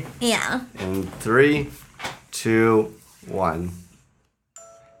ready? Yeah. In 3, 2, 1.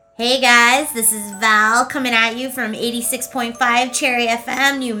 Hey guys, this is Val coming at you from 86.5 Cherry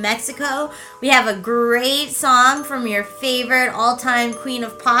FM, New Mexico. We have a great song from your favorite all-time queen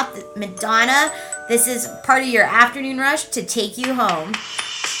of pop, Madonna. This is part of your afternoon rush to take you home.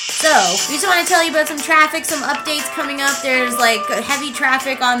 So, we just want to tell you about some traffic, some updates coming up. There's like heavy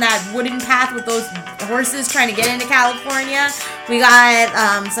traffic on that wooden path with those horses trying to get into California. We got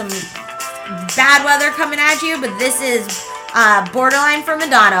some bad weather coming at you, but this is Borderline for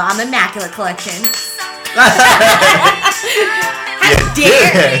Madonna on the Immaculate Collection.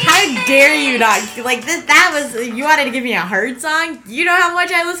 How dare you not like this? That was, you wanted to give me a hard song. You know how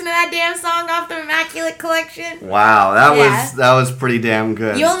much I listen to that damn song off the Immaculate Collection. Wow, that Yeah. that was pretty damn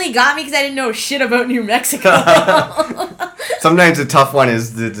good. You only got me because I didn't know shit about New Mexico. Sometimes a tough one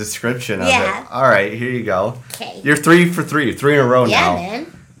is the description of Yeah. it. All right, here you go. Okay. You're 3 for 3, 3 in a row Yeah, now.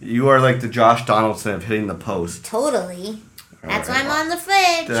 man. You are like the Josh Donaldson of hitting the post. Totally. That's why Alright. I'm on the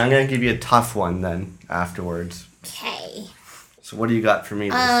fridge. Then I'm gonna give you a tough one then afterwards. Okay. So what do you got for me?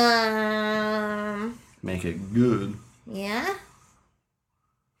 Um. Make it good. Yeah.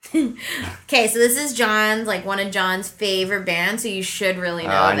 Okay, so this is John's, like one of John's favorite bands, so you should really know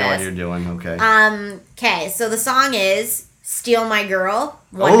I this. know what you're doing. Okay. Okay, so the song is Steal My Girl,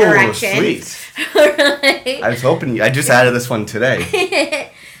 One Oh, Direction. sweet. Right? I was hoping I just added this one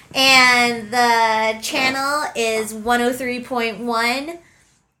today. And the channel is 103.1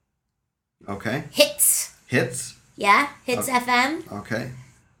 Okay. Hits. Hits. Yeah, Hits FM. Okay.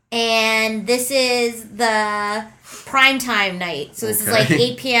 And this is the primetime night. So this is like Okay.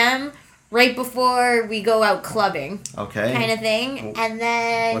 8 p.m. right before we go out clubbing Okay. kind of thing. And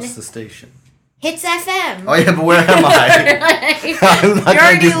then What's the station? Hits FM. Oh yeah, but where am I? I'm not You're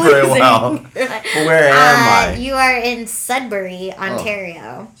gonna do already very losing. well. But where am I? You are in Sudbury,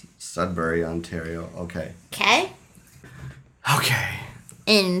 Ontario. Sudbury, Ontario. Okay. Okay? Okay.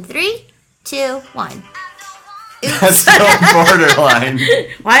 In 3, 2, 1. That's still borderline.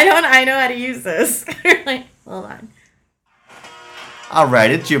 Why don't I know how to use this? Hold on. All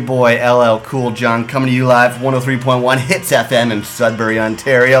right, it's your boy LL Cool John coming to you live 103.1 Hits FM in Sudbury,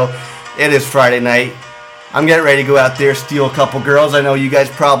 Ontario. It is Friday night. I'm getting ready to go out there, steal a couple girls. I know you guys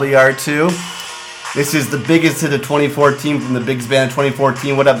probably are too. This is the biggest hit of 2014 from the Bigs Band of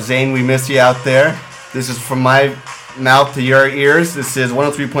 2014. What up, Zane? We miss you out there. This is from my mouth to your ears. This is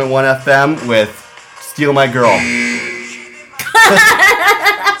 103.1 FM with Steal My Girl.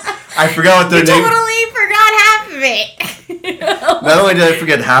 I forgot what their name. Totally forgot half of it. Not only did I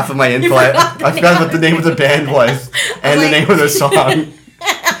forget half of my info, I forgot what the name of the band was and the name of the song.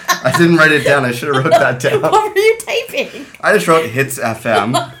 I didn't write it down. I should have wrote that down. What were you typing? I just wrote Hits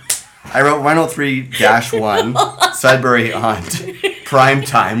FM. I wrote 103-1 Sudbury on prime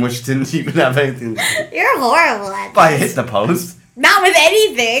time, which didn't even have anything to do. You're horrible at But I this. hit the post. Not with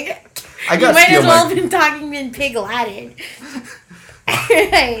anything. I You got might steal as well my. have been talking in Pig Latin.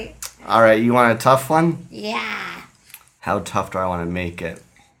 All right, you want a tough one? Yeah. How tough do I want to make it?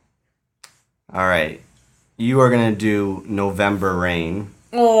 All right, you are gonna do November Rain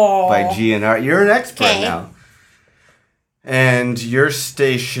Oh. by GNR. You're an expert Okay. now. And your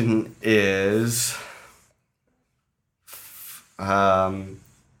station is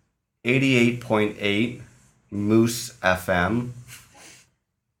 88.8 Moose FM.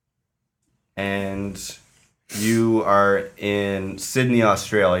 And you are in Sydney,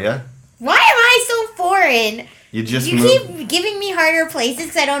 Australia. Why am I so foreign? You just You moved. keep giving me harder places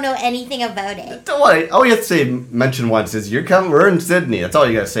because I don't know anything about it. Don't worry. All you have to say, mention once is you're coming. We're in Sydney. That's all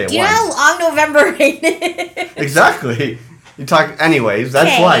you gotta say Do you know once. how long November rain is? Exactly. You talk. Anyways, that's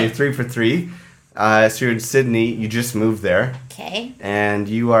Okay. why you're 3 for 3. So you're in Sydney. You just moved there, Okay. and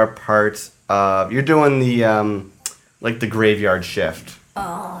you are part of. You're doing the like the graveyard shift.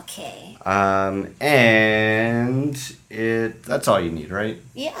 Oh, okay. And it. That's all you need, right?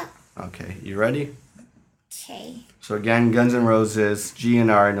 Yeah. Okay. You ready? Okay. So again, Guns N' Roses,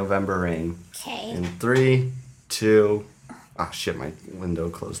 GNR, November Rain. Okay. In 3, 2. Ah, shit! My window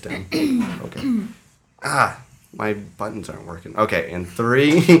closed down. Okay. My buttons aren't working. Okay, in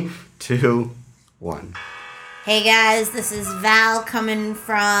 3, 2, 1. Hey guys, this is Val coming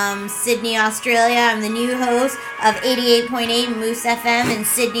from Sydney, Australia. I'm the new host of 88.8 Moose FM in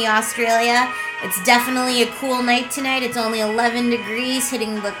Sydney, Australia. It's definitely a cool night tonight. It's only 11 degrees,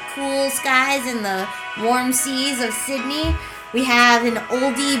 hitting the cool skies and the warm seas of Sydney. We have an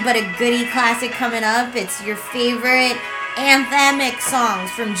oldie but a goodie classic coming up. It's your favorite anthemic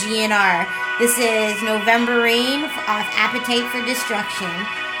songs from GNR. This is November Rain off Appetite for Destruction.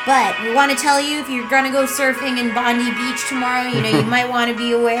 But we want to tell you, if you're going to go surfing in Bondi Beach tomorrow, you might want to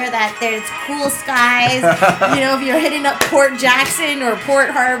be aware that there's cool skies. If you're hitting up Port Jackson or Port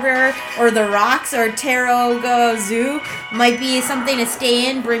Harbor or the Rocks or Taronga Zoo, might be something to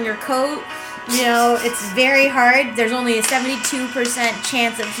stay in. Bring your coat. It's very hard. There's only a 72%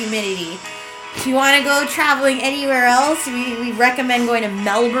 chance of humidity. If you want to go traveling anywhere else, we recommend going to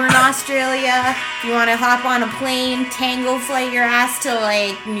Melbourne, Australia. If you want to hop on a plane, tango flight your ass to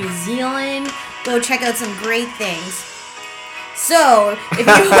New Zealand, go check out some great things. So, if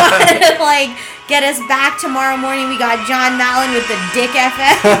you want to get us back tomorrow morning, we got John Mallon with the Dick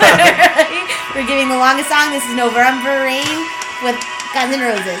FM. We're giving the longest song. This is November Rain with Guns N'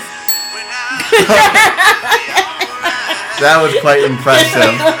 Roses. That was quite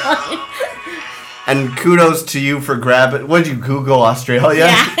impressive. And kudos to you for grabbing. What did you Google Australia?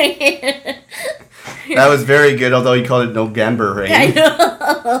 Yeah. That was very good, although you called it November Rain. I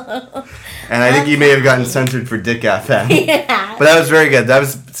know. And I think you may have gotten censored for Dick FM. Yeah. But that was very good.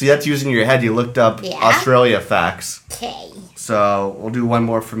 That's using your head. You looked up Yeah. Australia facts. Okay. So we'll do one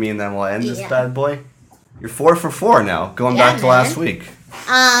more for me, and then we'll end this Yeah. bad boy. You're 4 for 4 now, going Yeah, back to man. last week.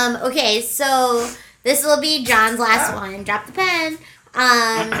 Okay, so this will be John's last one. Drop the pen.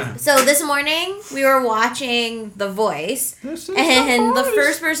 So this morning we were watching The Voice, and the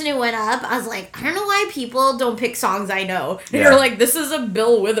first person who went up, I was like, I don't know why people don't pick songs I know. And Yeah. you're like, this is a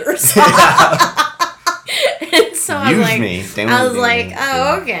Bill Withers song. And so I was Use like, me.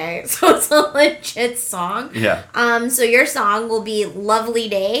 oh, okay. So it's a legit song. Yeah. So your song will be "Lovely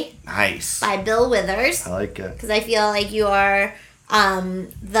Day" Nice. by Bill Withers, I like it. because I feel like you are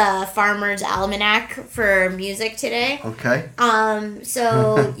the Farmer's Almanac for music today. Okay.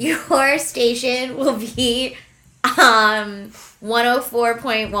 So your station will be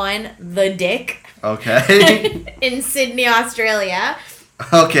 104.1 The Dick Okay. in Sydney, Australia.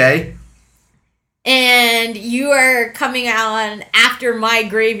 Okay. And you are coming on after my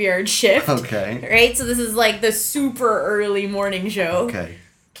graveyard shift. Okay. Right? So this is like the super early morning show. Okay.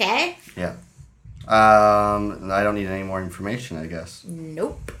 Okay? Yeah. I don't need any more information, I guess.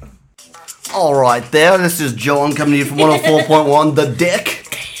 Nope. All right, there. This is John coming to you from 104.1 The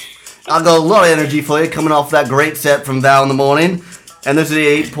Dick. I got a lot of energy for you coming off that great set from Val in the morning. And this is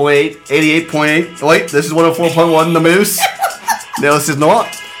 88.8. Wait, this is 104.1 The Moose. No, this is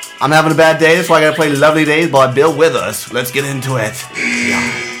not. I'm having a bad day. That's why I gotta play Lovely Days by Bill Withers. Let's get into it.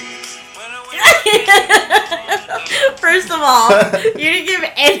 Yeah. First of all, you didn't give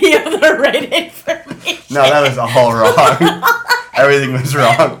any of the right information. No, that was all wrong. Everything was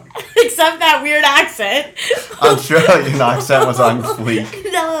wrong. Except that weird accent. Australian accent was on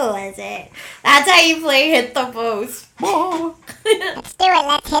fleek. No, it wasn't. That's how you play Hit the Post. Let's do it.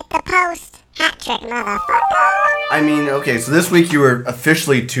 Let's hit the post. Hat trick, motherfucker. I mean, okay, so this week you were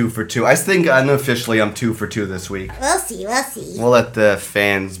officially 2 for 2. I think unofficially I'm 2 for 2 this week. We'll see, we'll see. We'll let the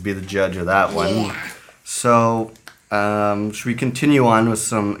fans be the judge of that one. Yeah. So, should we continue on with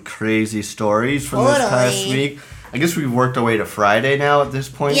some crazy stories from this past Totally. week? I guess we've worked our way to Friday now at this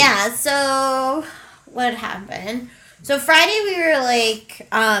point. Yeah, so what happened? So Friday we were like,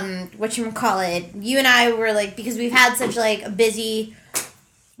 whatchamacallit, you and I were like, because we've had such like a busy,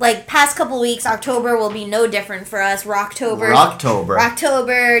 like past couple weeks, October will be no different for us. Rocktober,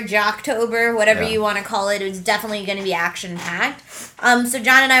 Jocktober, whatever Yeah. you want to call it. It was definitely going to be action packed. So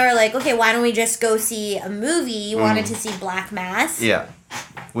John and I were like, okay, why don't we just go see a movie? You wanted to see Black Mass. Yeah.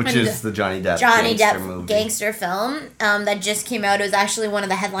 Which And is the Johnny Depp Johnny gangster Depp movie. gangster film that just came out. It was actually one of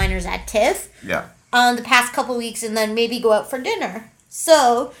the headliners at TIFF Yeah. the past couple weeks, and then maybe go out for dinner.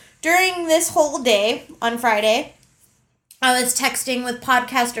 So during this whole day on Friday, I was texting with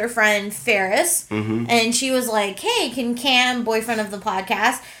podcaster friend Ferris, and she was like, hey, can Cam, boyfriend of the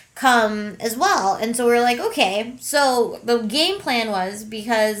podcast, come as well? And so we were like, okay. So the game plan was,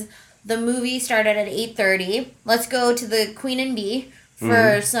 because the movie started at 8:30, let's go to the Queen and Bee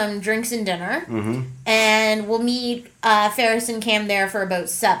for some drinks and dinner, and we'll meet Ferris and Cam there for about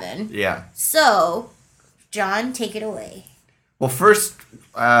 7. Yeah. So, John, take it away. Well, first,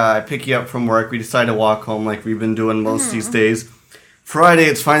 I pick you up from work. We decide to walk home like we've been doing most these days. Friday,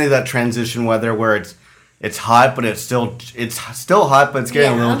 it's finally that transition weather where it's hot, but it's still hot, but it's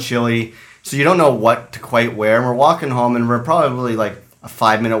getting a Yeah. little chilly. So you don't know what to quite wear. And we're walking home, and we're probably like a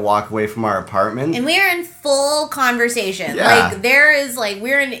 5-minute walk away from our apartment. And we are in full conversation. Yeah. Like,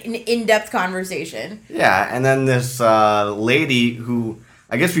 we're in an in-depth conversation. Yeah, and then this lady who,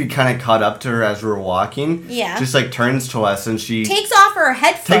 I guess we kind of caught up to her as we were walking. Yeah. Just like turns to us, and she Takes off her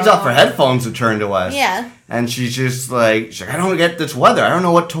headphones. takes off her headphones to turn to us. Yeah. And she's like, I don't get this weather. I don't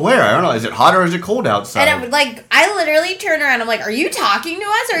know what to wear. I don't know. Is it hot or is it cold outside? And I literally turned around. I'm like, are you talking to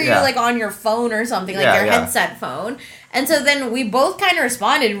us? Or are Yeah. you like on your phone or something? Like Yeah, your yeah. headset phone? And so then we both kind of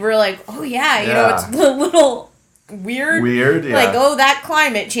responded. We're like, oh yeah, you know, Yeah. it's a little weird. Weird, yeah. Like, oh, that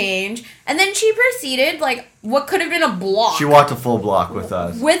climate change. And then she proceeded, like, what could have been a block. She walked a full block with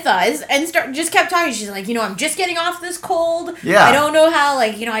us. And just kept talking. She's like, you know, I'm just getting off this cold. Yeah. I don't know how,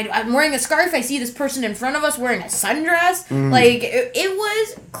 like, you know, I'm wearing a scarf. I see this person in front of us wearing a sundress. Mm-hmm. Like, it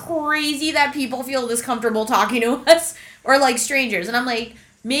was crazy that people feel this comfortable talking to us or, like, strangers. And I'm like,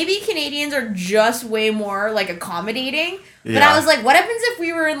 maybe Canadians are just way more, like, accommodating. But Yeah. I was like, what happens if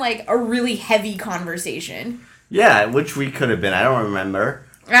we were in, like, a really heavy conversation? Yeah, which we could have been. I don't remember.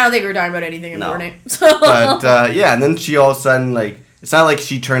 I don't think we were talking about anything No. important. So. But, yeah, and then she all of a sudden, like, it's not like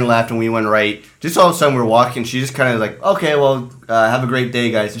she turned left and we went right. Just all of a sudden we're walking. She just kind of like, okay, well, have a great day,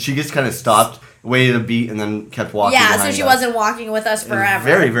 guys. And she just kind of stopped, waited a beat, and then kept walking Yeah, so behind she us. wasn't walking with us It was forever.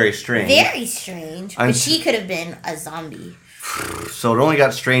 very, very strange. Very strange. I'm But s- she could have been a zombie. So it only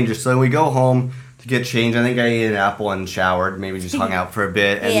got stranger. So then we go home to get changed. I think I ate an apple and showered. Maybe just hung out for a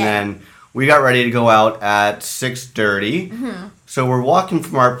bit. And Yeah. then we got ready to go out at 6:30. So we're walking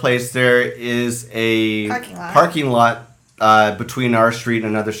from our place. There is a Parking lot. between our street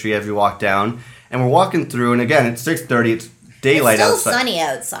and another street as we walk down. And we're walking through. And again, it's 6:30. It's daylight It's still outside. sunny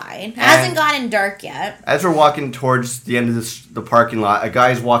outside. It hasn't gotten dark yet. As we're walking towards the end of the parking lot, a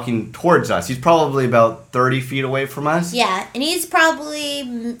guy's walking towards us. He's probably about 30 feet away from us. Yeah, and he's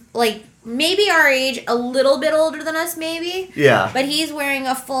probably like maybe our age, a little bit older than us, maybe. Yeah. But he's wearing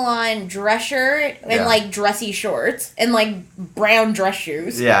a full-on dress shirt and Yeah. like dressy shorts and like brown dress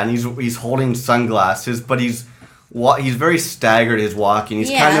shoes. Yeah, and he's holding sunglasses, but he's very staggered. His walking. He's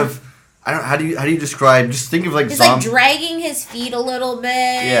Yeah. kind of, I don't. How do you describe? Just think of like He's zombie. like dragging his feet a little bit.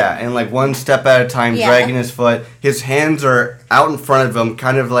 Yeah, and like one step at a time, Yeah. dragging his foot. His hands are out in front of him,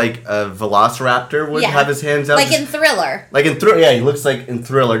 kind of like a velociraptor would Yeah. have his hands out. Like just- in Thriller. Like in Thriller, yeah, he looks like in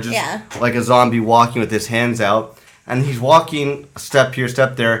Thriller, just Yeah. like a zombie walking with his hands out. And he's walking a step here,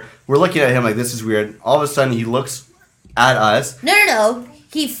 step there. We're looking at him like, this is weird. All of a sudden, he looks at us. No.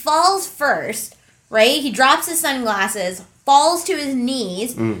 He falls first, right? He drops his sunglasses, falls to his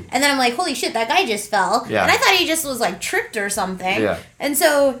knees, and then I'm like, holy shit, that guy just fell. Yeah. And I thought he just was like tripped or something. Yeah. And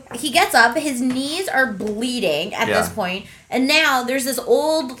so he gets up, his knees are bleeding at this point, and now there's this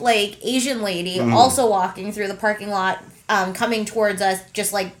old like Asian lady also walking through the parking lot. Coming towards us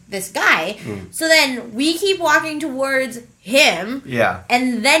just like this guy. So then we keep walking towards him. Yeah.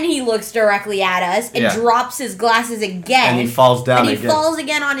 And then he looks directly at us and Yeah. drops his glasses again. And he falls down And he again. falls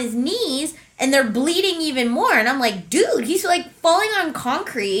again on his knees, and they're bleeding even more. And I'm like, dude, he's like falling on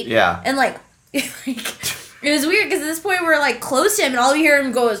concrete. Yeah. And like, it was weird because at this point we're like close to him, and all we hear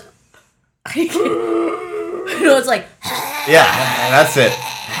him go is, it's like, Yeah, that's it.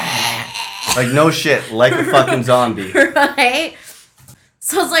 Like, no shit, like a fucking zombie. right?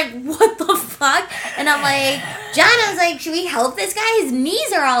 So I was like, what the fuck? And I'm like, John, I was like, should we help this guy? His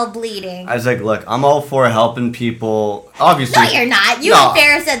knees are all bleeding. I was like, look, I'm all for helping people. Obviously. No, you're not. You No. and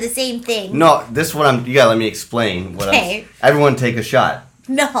Farrah said the same thing. No, this is what you gotta let me explain. Okay. Everyone take a shot.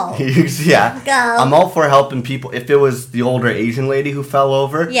 No. Yeah. Go. I'm all for helping people. If it was the older Asian lady who fell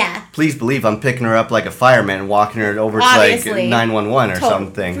over, Yeah. please believe I'm picking her up like a fireman and walking her over to Obviously. like 911 or Tot-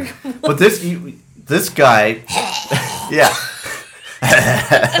 something. But this guy, yeah.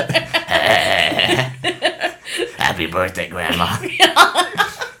 Happy birthday, Grandma.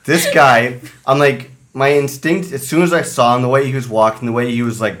 This guy, I'm like, my instinct, as soon as I saw him, the way he was walking, the way he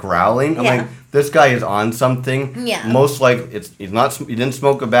was like growling, I'm Yeah. like, this guy is on something. Yeah. Most likely, he didn't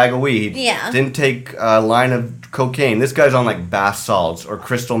smoke a bag of weed. Yeah. Didn't take a line of cocaine. This guy's on like bath salts or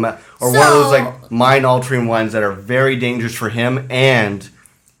crystal meth or one of those So- like mind altering ones that are very dangerous for him and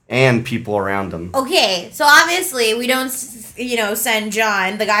people around him. Okay, so obviously we don't, send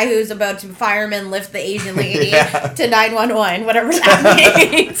John, the guy who's about to fireman lift the Asian lady Yeah. to 911, whatever that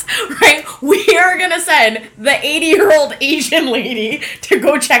means, right? We are gonna send the 80-year-old Asian lady to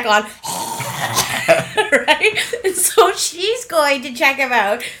go check on, right? And so she's going to check him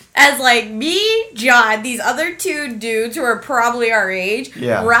out as like me, John, these other two dudes who are probably our age,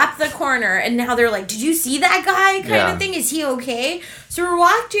 Yeah. wrap the corner, and now they're like, did you see that guy kind Yeah. of thing? Is he okay? So we're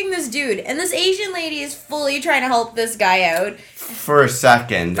watching this dude, and this Asian lady is fully trying to help this guy out For a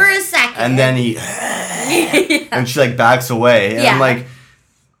second. for a second. And then he and she like backs away. And Yeah. I'm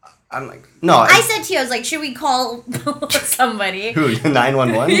like no. I said to you, I was like, should we call somebody? Who?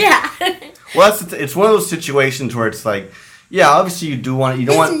 911? Yeah. Well, it's one of those situations where it's like, yeah, obviously you don't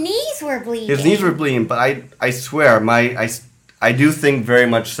His want knees were bleeding. his knees were bleeding, but I swear I do think very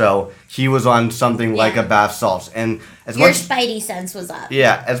much so he was on something like Yeah. a bath salts, and as Your much spidey sense was up.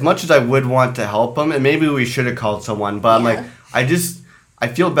 yeah, as much as I would want to help him, and maybe we should have called someone, but I'm Yeah. like, I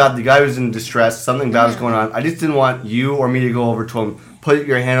feel bad. The guy was in distress. Something bad was going on. I just didn't want you or me to go over to him, put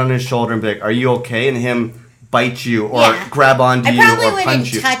your hand on his shoulder, and be like, "Are you okay?" And him bite you or Yeah. grab onto I you probably or wouldn't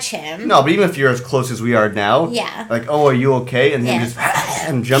punch you. touch him. No, but even if you're as close as we are now, Yeah. like, "Oh, are you okay?" And him Yeah. just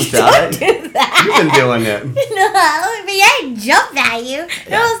and jumped out. Do that. You've been doing it. No, but yeah, I jumped at you.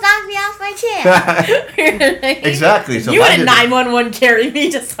 It almost knocked me off my chair. Exactly. So you if I had a did it- 911 carry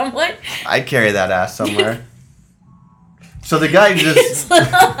me to someone. I'd carry that ass somewhere. So the guy just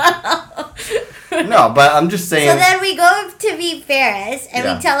no, but I'm just saying. So then we go to meet Ferris and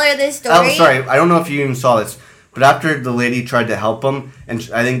Yeah. we tell her this story. Oh, sorry. I don't know if you even saw this, but after the lady tried to help him, and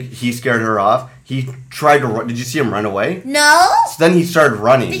I think he scared her off, he tried to run. Did you see him run away? No? So then he started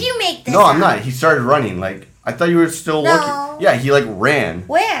running. Did you make this No, I'm up? not. He started running. Like, I thought you were still No. looking. Yeah, he, like, ran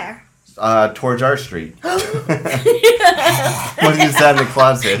Where? towards our street. When he sat in the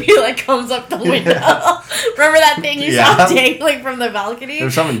closet. He like comes up the window. Remember that thing you Yeah. saw dangling from the balcony? There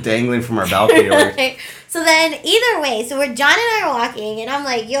was something dangling from our balcony. Over. So then, either way, so we're John and I are walking, and I'm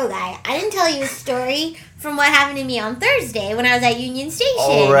like, "Yo, guy, I didn't tell you a story from what happened to me on Thursday when I was at Union Station."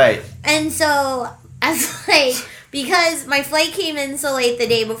 All right. And so I was like, because my flight came in so late the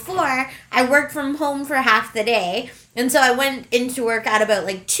day before. I worked from home for half the day, and so I went into work at about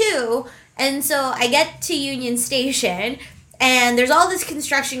like 2, and so I get to Union Station. And there's all this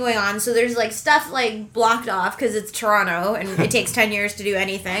construction going on, so there's like stuff like blocked off because it's Toronto and it takes 10 years to do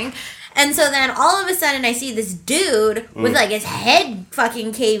anything. And so then all of a sudden I see this dude with like his head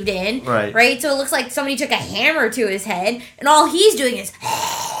fucking caved in. Right? So it looks like somebody took a hammer to his head and all he's doing is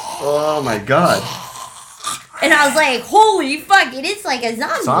Oh my god. and I was like, holy fuck, it is like a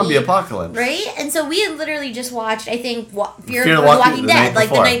Zombie apocalypse. Right? And so we had literally just watched, I think, Fear Fear of the the Walking- Walking the Dead, night like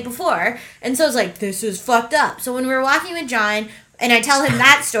the before. night before. And so I was like, this is fucked up. So when we were walking with John, and I tell him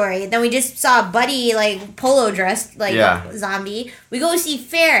that story, then we just saw Buddy, like, polo dressed, like, zombie. We go see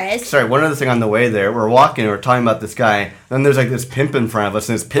Ferris. Sorry, one other thing on the way there. We're walking, we're talking about this guy, then there's like this pimp in front of us,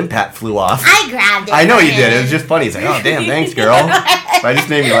 and his pimp hat flew off. I grabbed it. I know for you did. It him. was just funny. He's like, oh, damn, thanks, girl. But it just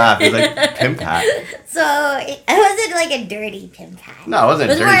made me laugh. It was like, pimp hat. So it wasn't like a dirty pimp hat. No, it wasn't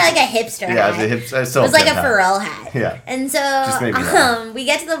It was dirty. more like a hipster Yeah, hat. it was It was like a pimp hat. Pharrell hat. Yeah. And so Just made me laugh. we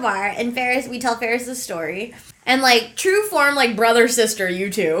get to the bar and we tell Ferris the story. And like true form like brother sister, you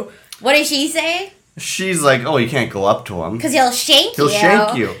two. What did she say? She's like, oh, you can't go up to him. Because he'll shank you. He'll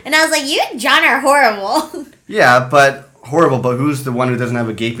shank you. And I was like, you and John are horrible. Yeah, but horrible, but who's the one who doesn't have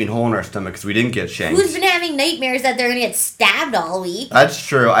a gaping hole in our stomach because we didn't get shanked? Who's been having nightmares that they're going to get stabbed all week? That's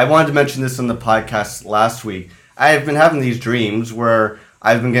true. I wanted to mention this on the podcast last week. I've been having these dreams where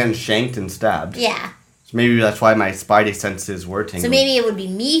I've been getting shanked and stabbed. Yeah. So maybe that's why my spidey senses were tingling. So maybe it would be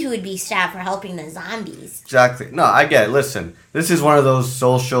me who would be stabbed for helping the zombies. Exactly. No, I get it. Listen, this is one of those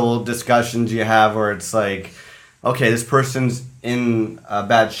social discussions you have where it's like, okay, this person's in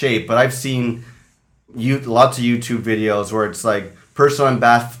bad shape, but I've seen lots of YouTube videos where it's like, person on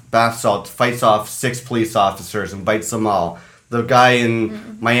bath salts fights off 6 police officers and bites them all. The guy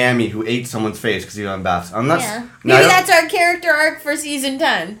in Miami who ate someone's face because he was on bath. I'm not. Yeah. No, Maybe that's our character arc for season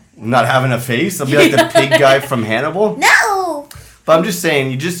 10. not having a face. I'll be like the pig guy from Hannibal. No! But I'm just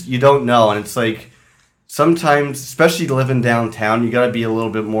saying, you don't know, and it's like sometimes, especially living downtown, you got to be a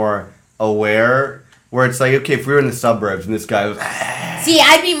little bit more aware. Where it's like, okay, if we were in the suburbs and this guy was, See,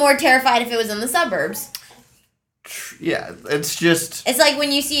 I'd be more terrified if it was in the suburbs. yeah, it's just. It's like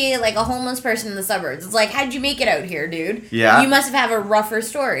when you see like a homeless person in the suburbs. It's like, how'd you make it out here, dude? Yeah. You must have a rougher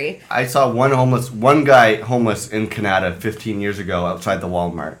story. I saw one guy homeless in Canada 15 years ago outside the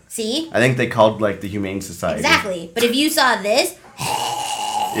Walmart. See? I think they called like the Humane Society. Exactly. But if you saw this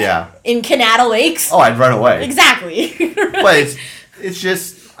Yeah. in Canada Lakes, Oh, I'd run away. exactly. But it's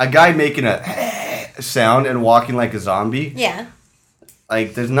just a guy making a sound and walking like a zombie. Yeah.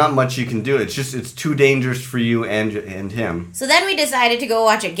 Like, there's not much you can do. It's too dangerous for you and him. So then we decided to go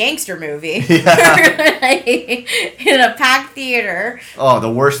watch a gangster movie Yeah. in a packed theater. Oh, the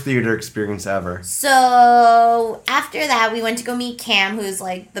worst theater experience ever. So after that, we went to go meet Cam, who's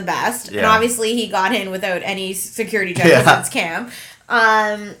like the best. And Yeah. obviously, he got in without any security checks. Yeah. It's Cam.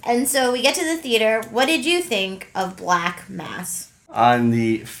 And so we get to the theater. What did you think of Black Mass? On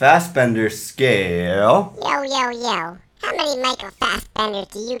the Fassbender scale, Yo, yo, yo. How many Michael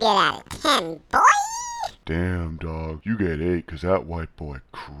Fassbenders do you get out of 10, boy? Damn, dog. You get 8 because that white boy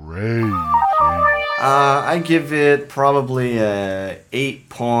crazy. I give it probably a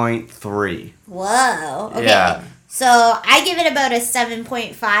 8.3. Whoa. Okay. Yeah. So I give it about a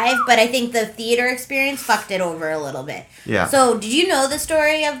 7.5, but I think the theater experience fucked it over a little bit. Yeah. So did you know the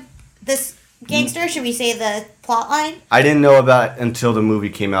story of this gangster? Should we say the plot line? I didn't know about it until the movie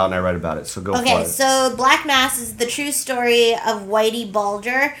came out and I read about it, so go for Okay, it. so Black Mass is the true story of Whitey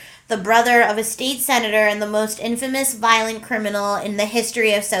Bulger, the brother of a state senator and the most infamous violent criminal in the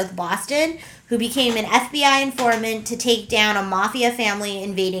history of South Boston, who became an FBI informant to take down a mafia family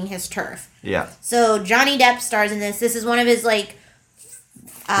invading his turf. Yeah. So Johnny Depp stars in this. This is one of his like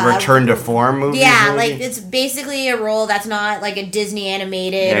Return to form movie? yeah, maybe? like it's basically a role that's not like a Disney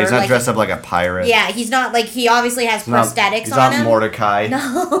animated. Yeah, he's or not like, dressed up like a pirate. Yeah, he's not like he obviously has prosthetics He's on not him. Mordecai.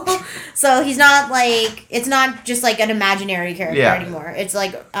 No, so he's not like it's not just like an imaginary character Yeah. anymore. It's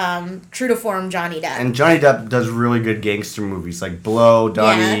like true to form Johnny Depp. And Johnny Depp does really good gangster movies like Blow,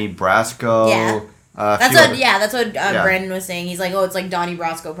 Donnie Brasco. Yeah. a That's few what other- that's what Yeah. Brandon was saying. He's like, oh, it's like Donnie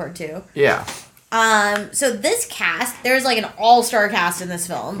Brasco Part 2. Yeah. So this cast, there's like an all-star cast in this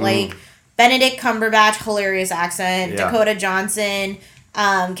film. Mm. Like Benedict Cumberbatch, hilarious accent. Yeah. Dakota Johnson,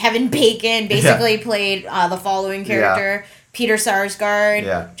 Kevin Bacon basically played the following character. Peter Sarsgaard,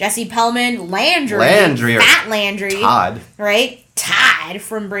 Yeah. Jesse Pellman, Landry, Landry, or Fat Landry, Todd. right? Todd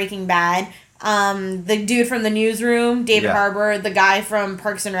from Breaking Bad. The dude from the newsroom, David Yeah. Harbour, the guy from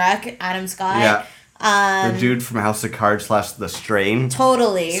Parks and Rec, Adam Scott. Yeah. The dude from House of Cards / The Strain.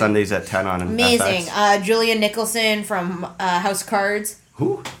 Totally. Sundays at 10 on Amazing. FX. Julia Nicholson from House of Cards.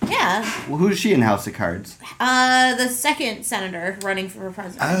 Who? Yeah. Well, who's she in House of Cards? The second senator running for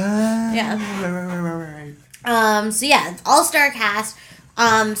president. Yeah. Right. So yeah, all-star cast.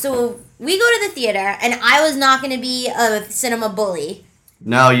 So we go to the theater, and I was not going to be a cinema bully.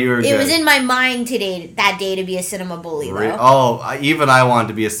 No, you were It good. was in my mind that day to be a cinema bully, though. Even I wanted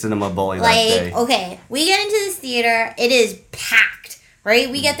to be a cinema bully that day. Okay, we get into this theater, it is packed, right?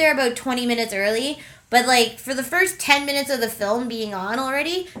 We get there about 20 minutes early, but, like, for the first 10 minutes of the film being on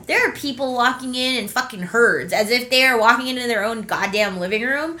already, there are people walking in fucking herds, as if they are walking into their own goddamn living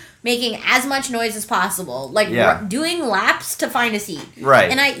room, making as much noise as possible. Like, doing laps to find a seat. Right.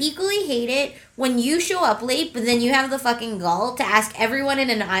 And I equally hate it when you show up late, but then you have the fucking gall to ask everyone in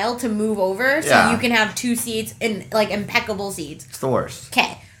an aisle to move over so you can have 2 seats in, like, impeccable seats. It's the worst.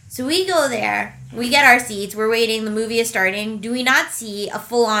 Okay, so we go there, we get our seats, we're waiting, the movie is starting. Do we not see a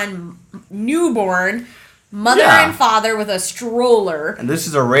full-on newborn mother and father with a stroller? And this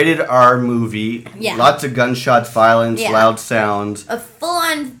is a rated R movie. Yeah. Lots of gunshots, violence, loud sounds. A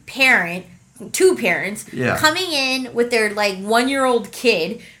full-on parent, 2 parents, Yeah. coming in with their, like, 1-year-old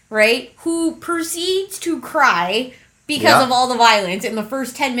kid, right, who proceeds to cry because of all the violence in the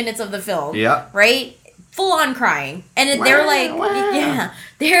first 10 minutes of the film. Yeah. Right? Full on crying. And they're like,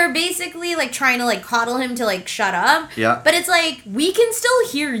 they're basically like trying to like coddle him to like shut up. Yeah. But it's like, we can still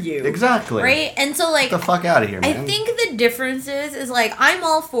hear you. Exactly. Right? And so like, Get the fuck out of here, man. I think the difference is like, I'm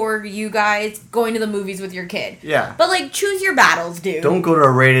all for you guys going to the movies with your kid. Yeah. But like, choose your battles, dude. Don't go to a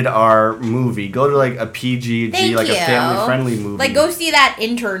rated R movie. Go to like a PG, like a family friendly movie. Like, go see that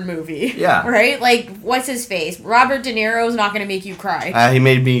Intern movie. Yeah. Right? Like, what's his face? Robert De Niro's not going to make you cry. He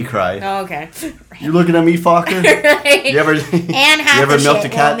made me cry. Oh, okay. You looking at me, fucker? Right? You ever? And half you ever the milked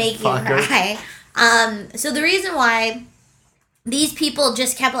shit a cat, will make fucker? you cry. So the reason why these people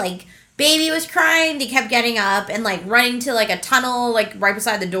just kept like, baby was crying, they kept getting up and like running to like a tunnel like right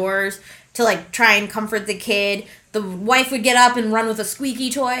beside the doors to like try and comfort the kid. The wife would get up and run with a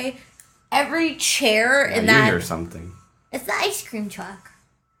squeaky toy. Every chair in You that, hear something. it's the ice cream truck.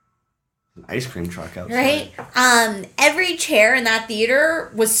 An ice cream truck outside. Right? Every chair in that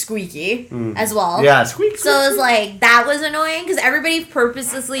theater was squeaky as well. Yeah, squeak. So it was like, that was annoying because everybody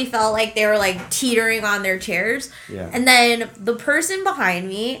purposely felt like they were like teetering on their chairs. Yeah. And then the person behind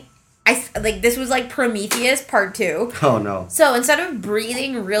me, this was like Prometheus Part 2. Oh no. So instead of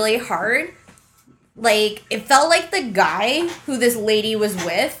breathing really hard, like, it felt like the guy who this lady was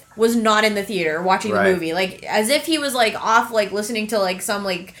with was not in the theater watching the movie. Like, as if he was, like, off, like, listening to, like, some,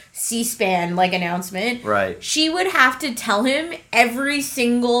 like, C-SPAN, like, announcement. Right. She would have to tell him every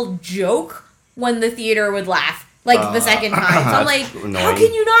single joke when the theater would laugh. Like, the second time. So I'm like, annoying. how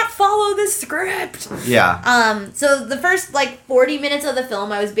can you not follow the script? Yeah. So the first, like, 40 minutes of the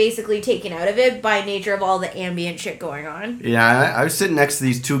film, I was basically taken out of it by nature of all the ambient shit going on. Yeah, I was sitting next to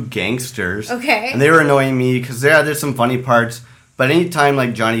these 2 gangsters. Okay. And they were annoying me because there's some funny parts. But anytime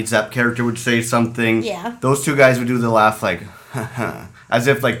like Johnny Depp character would say something, those 2 guys would do the laugh like, as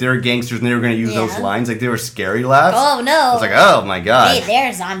if like they were gangsters and they were going to use those lines. Like they were scary laughs. Oh, no. I was like, oh my god. Hey,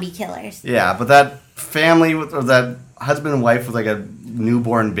 they're zombie killers. Yeah, but that family or that husband and wife with like a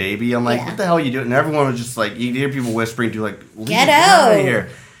newborn baby, I'm like, what the hell are you doing? And everyone was just like, you hear people whispering to like, get out of here.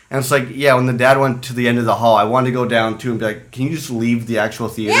 And it's like, yeah, when the dad went to the end of the hall, I wanted to go down too and be like, can you just leave the actual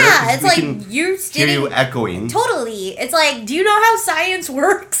theater? Yeah, it's like, hear you're standing... you echoing. Totally. It's like, do you know how science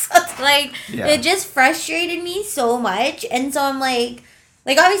works? It's like, it just frustrated me so much. And so I'm like,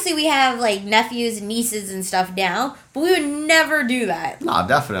 obviously we have, like, nephews and nieces and stuff now, but we would never do that. No,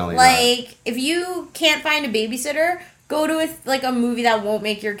 definitely like, not. if you can't find a babysitter, go to a movie that won't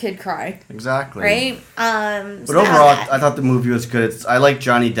make your kid cry. Exactly. Right? But overall, I thought the movie was good. I like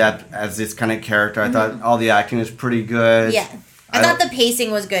Johnny Depp as this kind of character. I thought all the acting was pretty good. Yeah. I thought the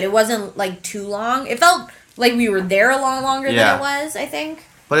pacing was good. It wasn't, like, too long. It felt like we were there a lot longer than it was, I think.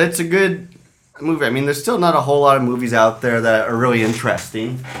 But it's a good movie. I mean, there's still not a whole lot of movies out there that are really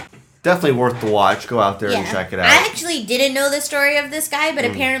interesting. Definitely worth the watch. Go out there and check it out. I actually didn't know the story of this guy, but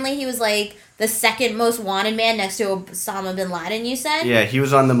apparently he was, like, the second most wanted man next to Osama bin Laden, you said? Yeah, he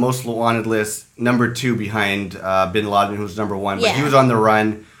was on the most wanted list, number 2 behind bin Laden, who was number 1. But he was on the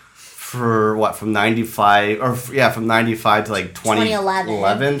run for, from 95, from 95 to, like,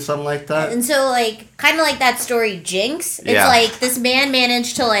 2011, something like that. And so, like, kind of like that story Jinx, it's like this man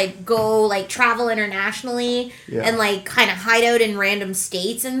managed to, like, go, like, travel internationally and, like, kind of hide out in random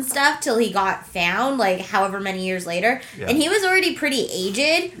states and stuff till he got found, like, however many years later. And he was already pretty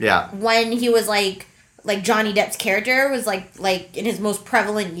aged when he was, like, like Johnny Depp's character was like in his most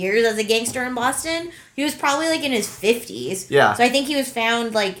prevalent years as a gangster in Boston. He was probably like in his 50s. Yeah. So I think he was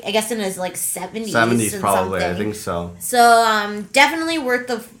found like I guess in his like 70s. 70s and probably, something. I think so. So definitely worth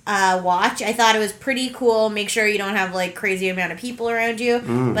the watch. I thought it was pretty cool. Make sure you don't have like crazy amount of people around you.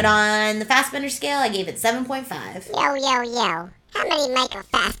 But on the Fassbender scale, I gave it 7.5. Yo. How many Michael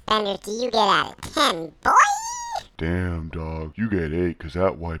Fassbenders do you get out of 10, boy? Damn, dog. You get 8 because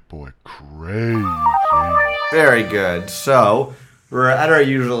that white boy crazy. Very good. So, we're at our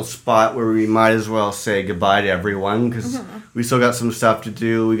usual spot where we might as well say goodbye to everyone because we still got some stuff to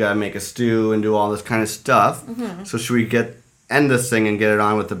do. We got to make a stew and do all this kind of stuff. So, should we end this thing and get it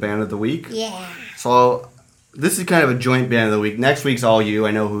on with the band of the week? Yeah. So, this is kind of a joint band of the week. Next week's all you.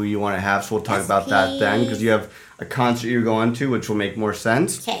 I know who you want to have, so we'll talk about that then because you have a concert you're going to, which will make more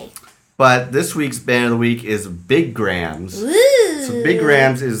sense. Okay. But this week's band of the week is Big Grams. Woo! So Big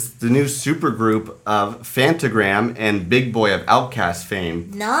Grams is the new supergroup of Fantagram and Big Boy of Outkast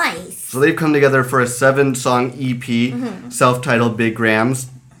fame. Nice. So they've come together for a 7-song EP, self-titled Big Grams.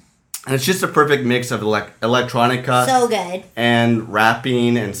 And it's just a perfect mix of electronica So good. and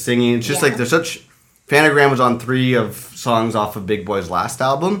rapping and singing. It's just Yeah. like there's such... Fantagram was on 3 of songs off of Big Boy's last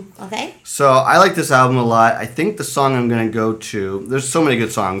album. Okay. So I like this album a lot. I think the song I'm going to go to... There's so many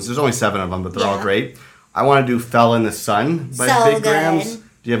good songs. There's only 7 of them, but they're all Yeah. great. I want to do Fell in the Sun by So Big good. Grams. Do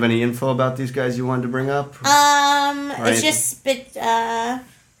you have any info about these guys you wanted to bring up? It's Right. just, but, I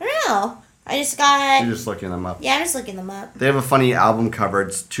don't know. I just got, You're just looking them up. yeah, I'm just looking them up. They have a funny album cover.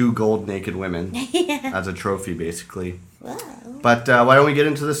 It's 2 gold naked women Yeah. as a trophy, basically. Wow. But why don't we get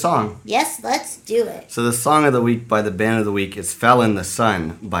into the song? Yes, let's do it. So the song of the week by the band of the week is Fell in the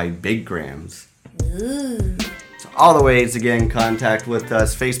Sun by Big Grams. Ooh. So all the ways to get in contact with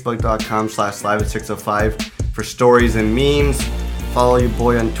us, facebook.com/live605 for stories and memes. Follow your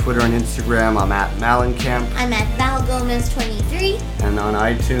boy on Twitter and Instagram. I'm at Malencamp. I'm at Val Gomez 23. And on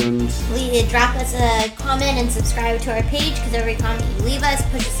iTunes. Please drop us a comment and subscribe to our page because every comment you leave us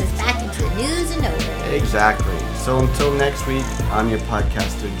pushes us back into the news and nowhere. Exactly. So until next week, I'm your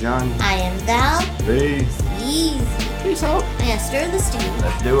podcaster, John. I am Val. Peace. Easy. Peace out. Yeah, stir the stew.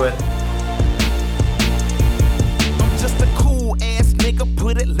 Let's do it. I'm just a cool ass nigga,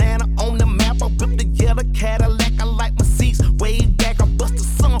 put Atlanta on the map. I whip the yellow Cadillac, I like my seats way back. I bust the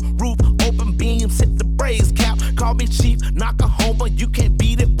sunroof, open beams, hit the braze cap. Call me cheap, knock a home, but you can't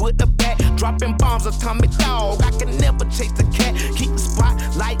beat it with a bat. Dropping bombs, atomic dog, I can never chase the cat. Keep the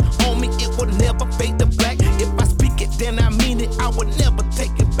spotlight on me, it will never fade to black. If I speak it, then I mean it, I will never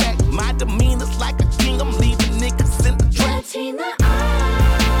take it back. My demeanor's like a king, I'm leaving niggas in the trap.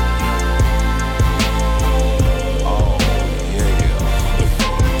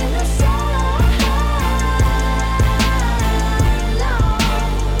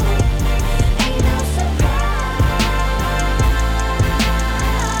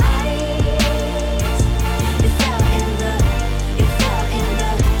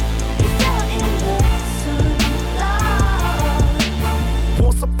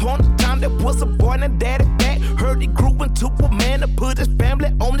 Once upon a time there was a boy named Daddy Back. Heard he grew into a man to put his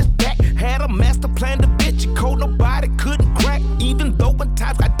family on his back. Had a master plan to bitch, he cold, nobody couldn't crack. Even though when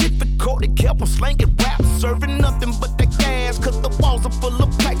times got difficult, it kept on slanging rap. Serving nothing but the gas, cause the walls are full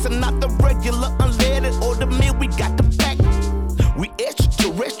of plaques. And not the regular unleaded or the meal we got to pack. We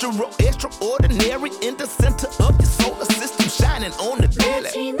extraterrestrial, extraordinary in the center of your solar system, shining on the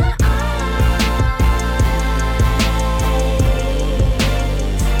daily.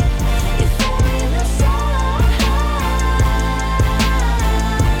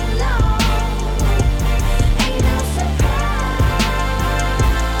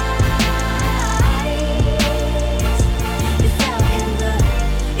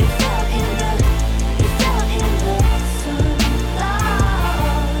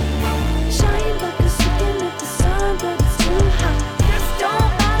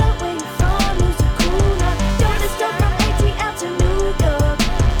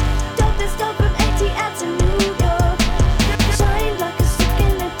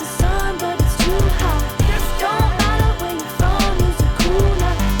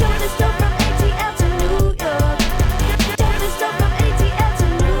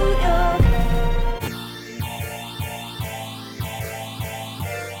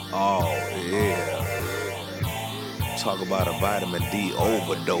 Oh, yeah. Talk about a vitamin D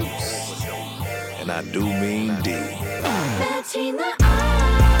overdose. And I do mean D.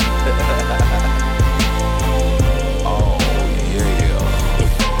 Oh, yeah.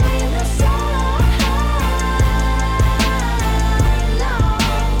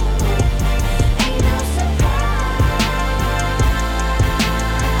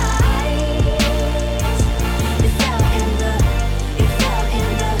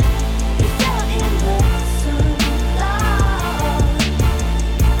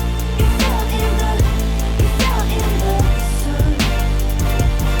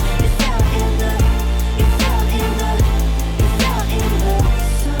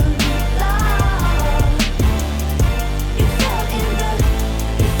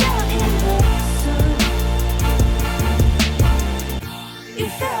 You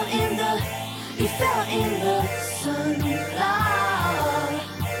fell in the sunlight.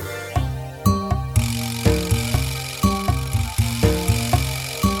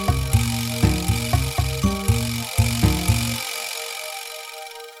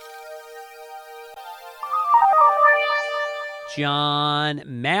 John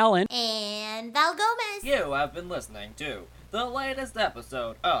Mallon, and Val Gomez. You have been listening to the latest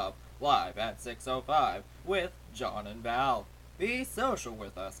episode of Live at 6:05 with John and Val. Be social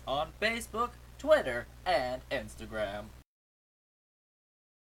with us on Facebook, Twitter, and Instagram.